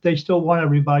want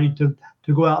everybody to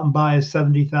go out and buy a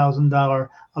 $70,000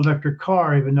 electric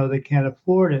car, even though they can't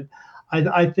afford it.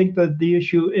 I think that the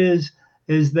issue is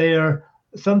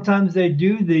sometimes they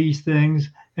do these things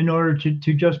in order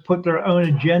to just put their own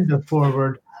agenda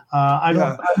forward. I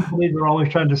don't believe they're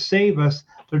always trying to save us.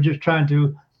 They're just trying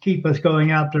to keep us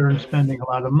going out there and spending a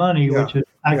lot of money, which is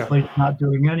actually not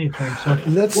doing anything. So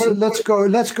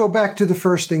let's go back to the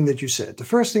first thing that you said. The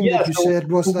first thing that you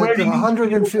said was that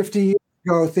 150 years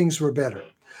ago things were better.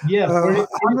 Yeah,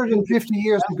 150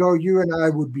 years ago, you and I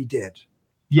would be dead.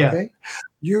 Yeah, okay?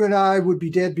 You and I would be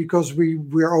dead because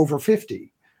we're over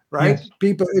 50. Right? Yes.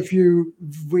 People,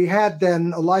 we had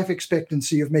then a life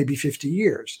expectancy of maybe 50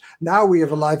 years. Now we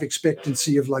have a life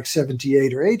expectancy of like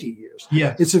 78 or 80 years.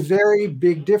 Yes. It's a very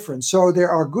big difference. So there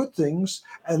are good things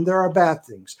and there are bad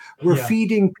things. We're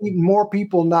feeding more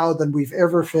people now than we've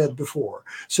ever fed before.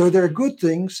 So there are good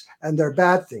things and there are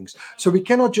bad things. So we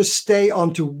cannot just stay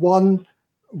onto one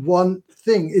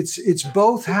thing. It's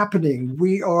both happening.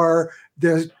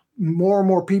 There's more and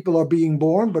more people are being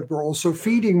born, but we're also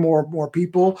feeding more and more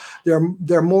people. There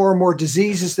are more and more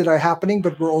diseases that are happening,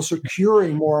 but we're also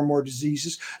curing more and more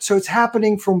diseases. So it's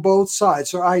happening from both sides.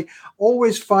 So I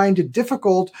always find it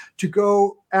difficult to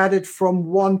go at it from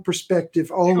one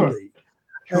perspective only.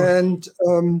 Sure. And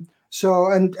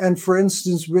and for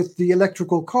instance, with the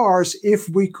electrical cars, if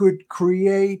we could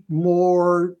create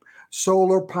more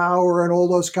solar power and all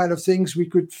those kind of things, we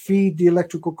could feed the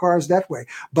electrical cars that way,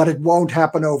 but it won't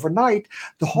happen overnight.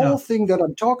 The whole thing that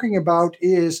I'm talking about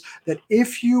is that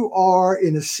if you are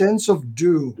in a sense of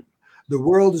doom, the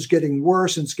world is getting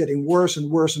worse and it's getting worse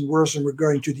and worse and worse, and we're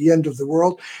going to the end of the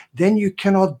world, then you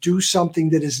cannot do something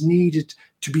that is needed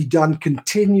to be done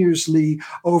continuously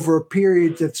over a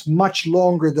period that's much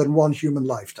longer than one human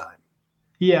lifetime.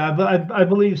 Yeah, but I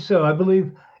believe so. I believe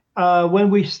when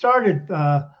we started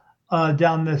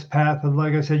down this path of,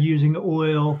 like I said, using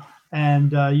oil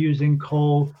and using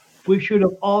coal, we should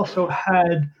have also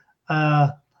had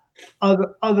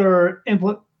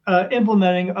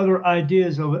implementing other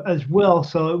ideas as well,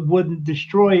 so it wouldn't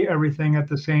destroy everything at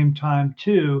the same time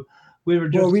too. We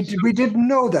didn't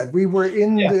know that. We were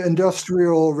in the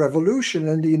Industrial Revolution,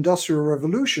 and the Industrial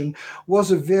Revolution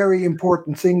was a very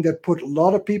important thing that put a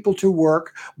lot of people to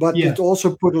work, but it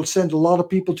also sent a lot of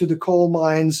people to the coal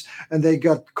mines, and they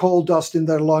got coal dust in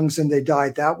their lungs and they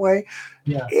died that way.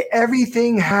 Yeah.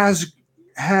 Everything has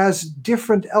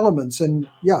different elements, and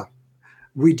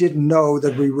we didn't know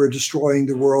that we were destroying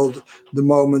the world the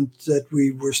moment that we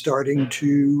were starting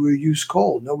to use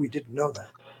coal. No, we didn't know that.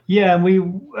 Yeah,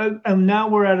 and now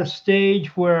we're at a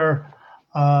stage where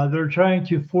they're trying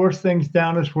to force things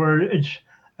down us where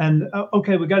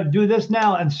okay, we got to do this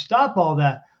now and stop all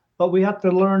that. But we have to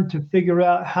learn to figure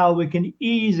out how we can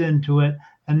ease into it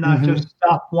and not just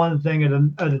stop one thing at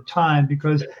a time,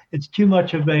 because it's too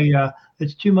much of a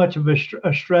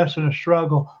stress and a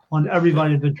struggle on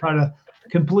everybody to try to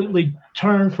completely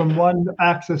turn from one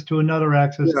axis to another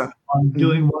axis on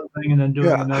doing one thing and then doing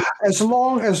another. As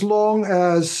long as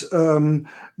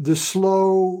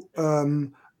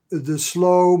the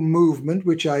slow movement,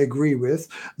 which I agree with,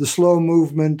 the slow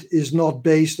movement is not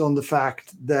based on the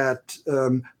fact that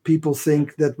people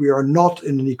think that we are not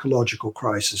in an ecological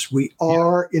crisis. We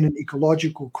are in an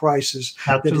ecological crisis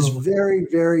that is very,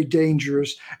 very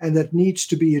dangerous and that needs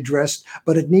to be addressed,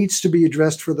 but it needs to be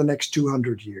addressed for the next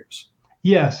 200 years.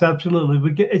 Yes,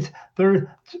 absolutely. As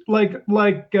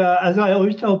I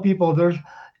always tell people,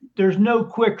 there's no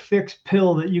quick fix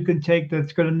pill that you can take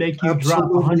that's going to make you drop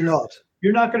 100.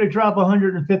 You're not going to drop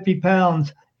 150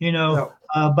 pounds,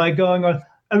 by going on.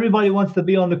 Everybody wants to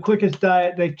be on the quickest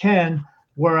diet they can,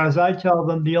 whereas I tell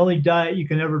them the only diet you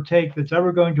can ever take that's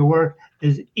ever going to work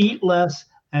is eat less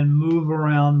and move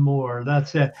around more.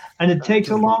 That's it. And it takes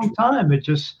a long time.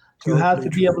 You have to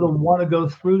be able to want to go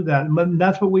through that. And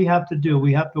that's what we have to do.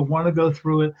 We have to want to go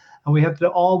through it, and we have to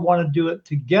all want to do it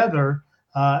together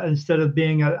instead of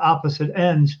being at opposite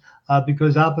ends,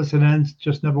 because opposite ends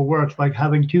just never works. Like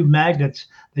having two magnets,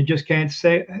 they just can't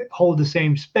hold the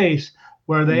same space,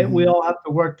 where we all have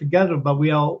to work together, but we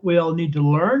all need to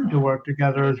learn to work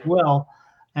together as well.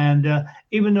 And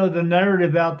even though the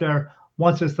narrative out there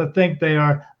wants us to think they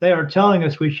are telling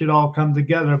us we should all come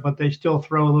together, but they still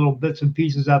throw little bits and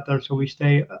pieces out there so we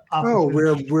stay opposite. Oh,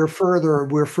 we're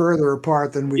further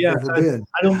apart than we've ever been.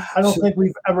 I don't think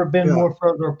we've ever been more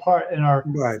further apart in our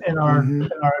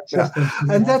existence.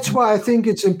 Yeah. And that's why I think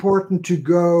it's important to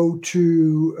go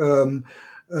to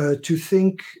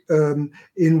think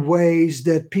in ways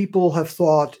that people have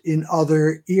thought in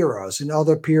other eras, in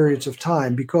other periods of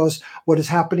time, because what is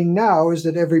happening now is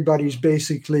that everybody's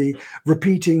basically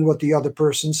repeating what the other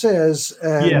person says,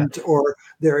 or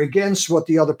they're against what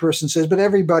the other person says, but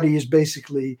everybody is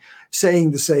basically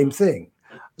saying the same thing.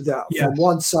 From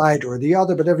one side or the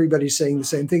other, but everybody's saying the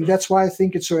same thing. That's why I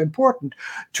think it's so important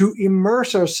to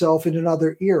immerse ourselves in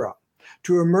another era,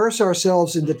 to immerse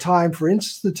ourselves in the time, for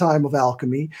instance, the time of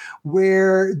alchemy,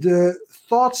 where the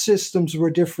thought systems were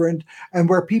different and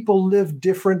where people lived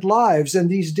different lives. And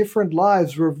these different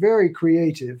lives were very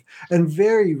creative and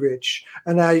very rich.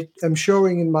 And I am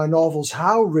showing in my novels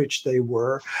how rich they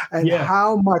were and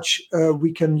how much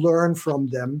we can learn from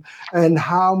them and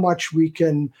how much we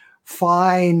can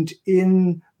find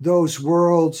in those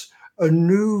worlds a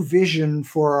new vision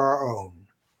for our own.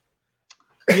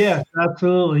 Yes,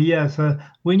 absolutely. Yes,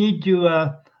 we need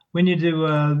to.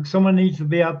 Someone needs to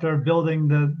be out there building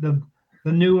the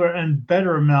newer and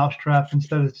better mousetrap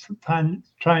instead of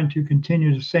trying to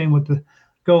continue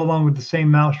go along with the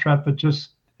same mousetrap, but just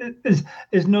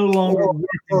is no longer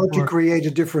or to create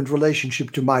a different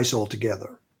relationship to mice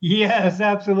altogether. Yes,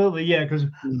 absolutely. Yeah, because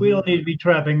we don't need to be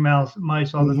trapping mice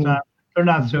all the time. They're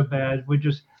not so bad. We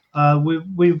just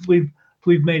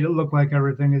we've made it look like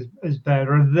everything is bad,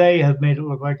 or they have made it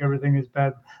look like everything is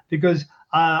bad. Because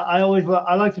I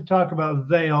like to talk about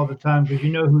they all the time, because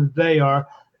you know who they are.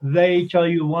 They tell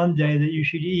you one day that you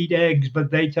should eat eggs, but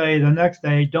they tell you the next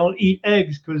day don't eat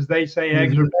eggs because they say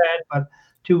eggs are bad. But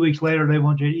 2 weeks later they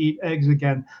want you to eat eggs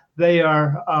again. They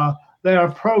are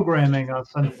programming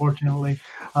us, unfortunately.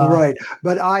 Right,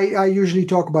 but I usually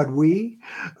talk about we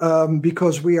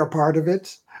because we are part of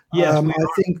it. Yes, I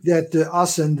think that the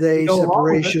us and they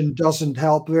separation doesn't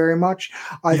help very much.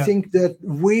 I think that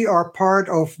we are part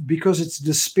of, because it's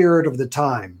the spirit of the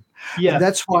time. Yeah,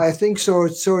 that's why I think so.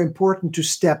 It's so important to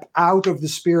step out of the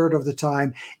spirit of the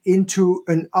time into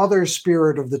another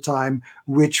spirit of the time,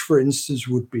 which, for instance,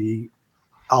 would be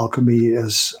alchemy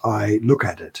as I look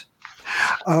at it.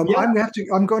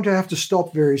 I'm going to have to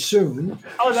stop very soon.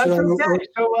 Oh, that's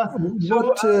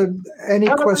okay. Any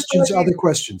questions? Other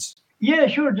questions? Yeah,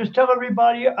 sure. Just tell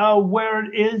everybody where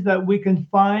it is that we can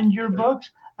find your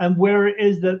books, and where it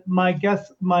is that my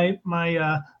guests, my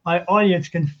audience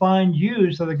can find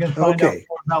you, so they can find out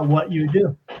more about what you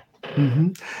do.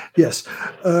 Yes,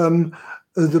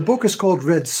 the book is called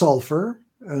Red Sulphur.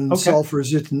 And sulfur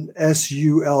is written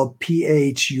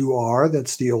SULPHUR.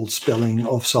 That's the old spelling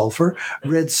of sulfur.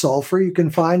 Red Sulphur. You can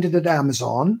find it at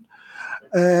Amazon.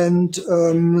 And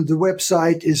the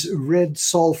website is Red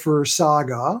Sulphur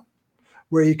Saga,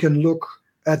 where you can look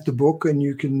at the book and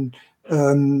you can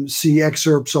see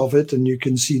excerpts of it and you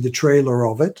can see the trailer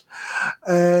of it.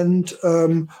 And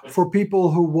for people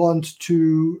who want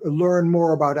to learn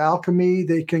more about alchemy,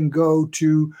 they can go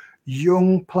to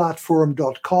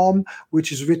jungplatform.com,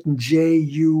 which is written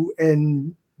Jung,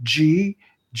 as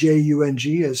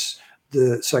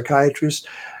the psychiatrist,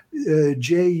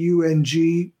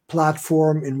 Jung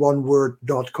platform in one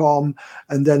word.com,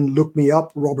 and then look me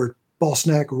up, Robert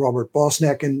Bosnak, Robert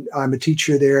Bosnak, and I'm a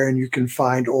teacher there, and you can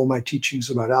find all my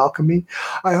teachings about alchemy.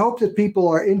 I hope that people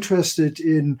are interested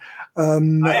in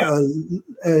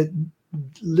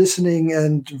listening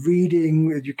and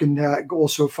reading. You can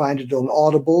also find it on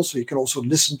Audible, so you can also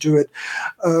listen to it.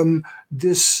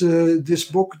 This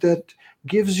book that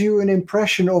gives you an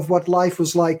impression of what life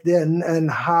was like then,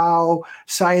 and how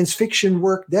science fiction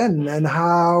worked then, and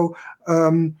how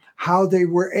they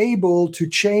were able to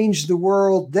change the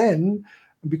world then,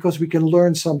 because we can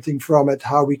learn something from it,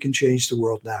 how we can change the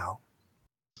world now.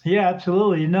 Yeah,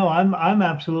 absolutely. No, I'm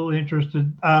absolutely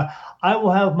interested. I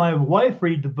will have my wife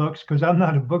read the books because I'm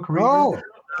not a book reader.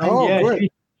 Good.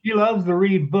 She loves to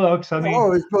read books. I mean,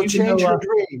 it will change her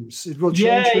dreams. It will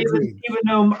change her dreams. Even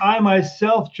though I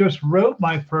myself just wrote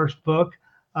my first book,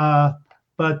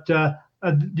 but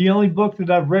the only book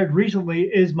that I've read recently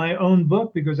is my own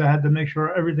book because I had to make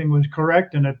sure everything was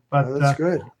correct in it. But that's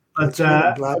good. But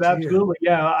absolutely,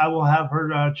 I will have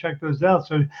her check those out,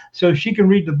 so she can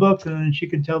read the books and then she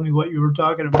can tell me what you were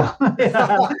talking about.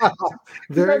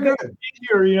 Very good. It's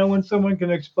easier, when someone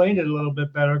can explain it a little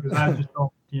bit better, because I just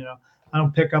don't, I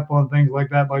don't pick up on things like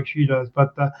that like she does.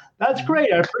 But that's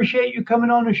great. I appreciate you coming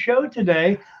on the show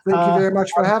today. Thank you very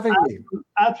much for having me.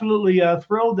 Absolutely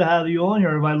thrilled to have you on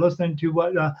here by listening to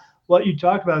what you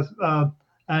talk about,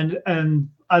 and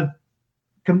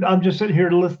I'm just sitting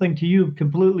here listening to you,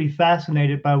 completely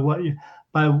fascinated by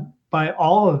by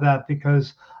all of that,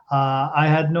 because I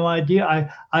had no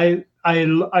idea. I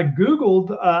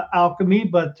Googled alchemy,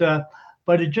 but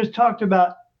it just talked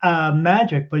about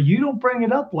magic, but you don't bring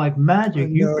it up like magic.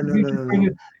 No.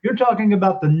 You're talking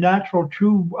about the natural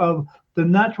true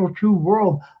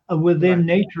world within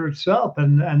nature itself,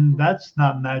 and that's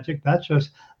not magic. That's just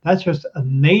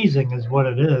amazing, is what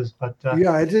it is. But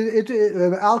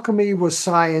alchemy was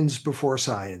science before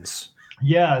science.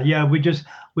 Yeah. We just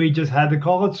had to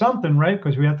call it something, right?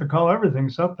 Because we have to call everything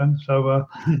something. So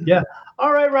yeah.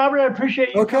 All right, Robert. I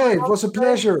appreciate you. Okay, it was a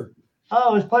pleasure.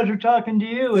 Oh, it was a pleasure talking to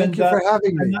you. Thank you for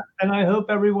having me. And I hope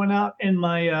everyone out in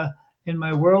my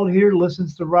world here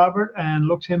listens to Robert and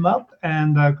looks him up,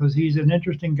 and because he's an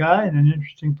interesting guy and an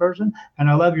interesting person, and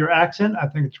I love your accent. I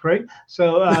think it's great.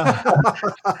 So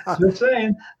just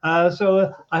saying.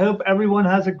 So I hope everyone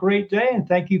has a great day, and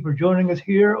thank you for joining us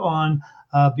here on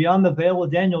Beyond the Veil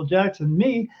with Daniel Jackson,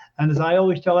 me. And as I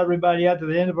always tell everybody at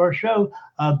the end of our show,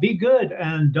 be good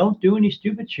and don't do any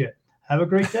stupid shit. Have a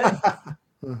great day.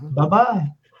 Bye-bye.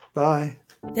 Bye.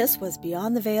 This was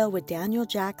Beyond the Veil with Daniel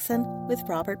Jackson with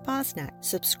Robert Bosnak.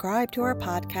 Subscribe to our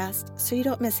podcast so you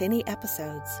don't miss any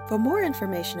episodes. For more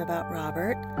information about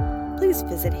Robert, please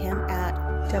visit him at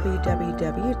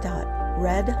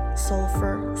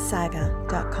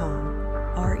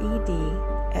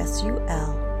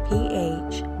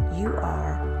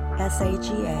www.redsulphursaga.com.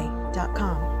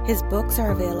 redsulphursaga.com. His books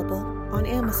are available on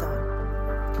Amazon.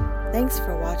 Thanks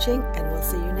for watching, and we'll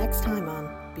see you next time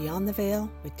on Beyond the Veil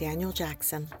with Daniel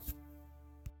Jackson.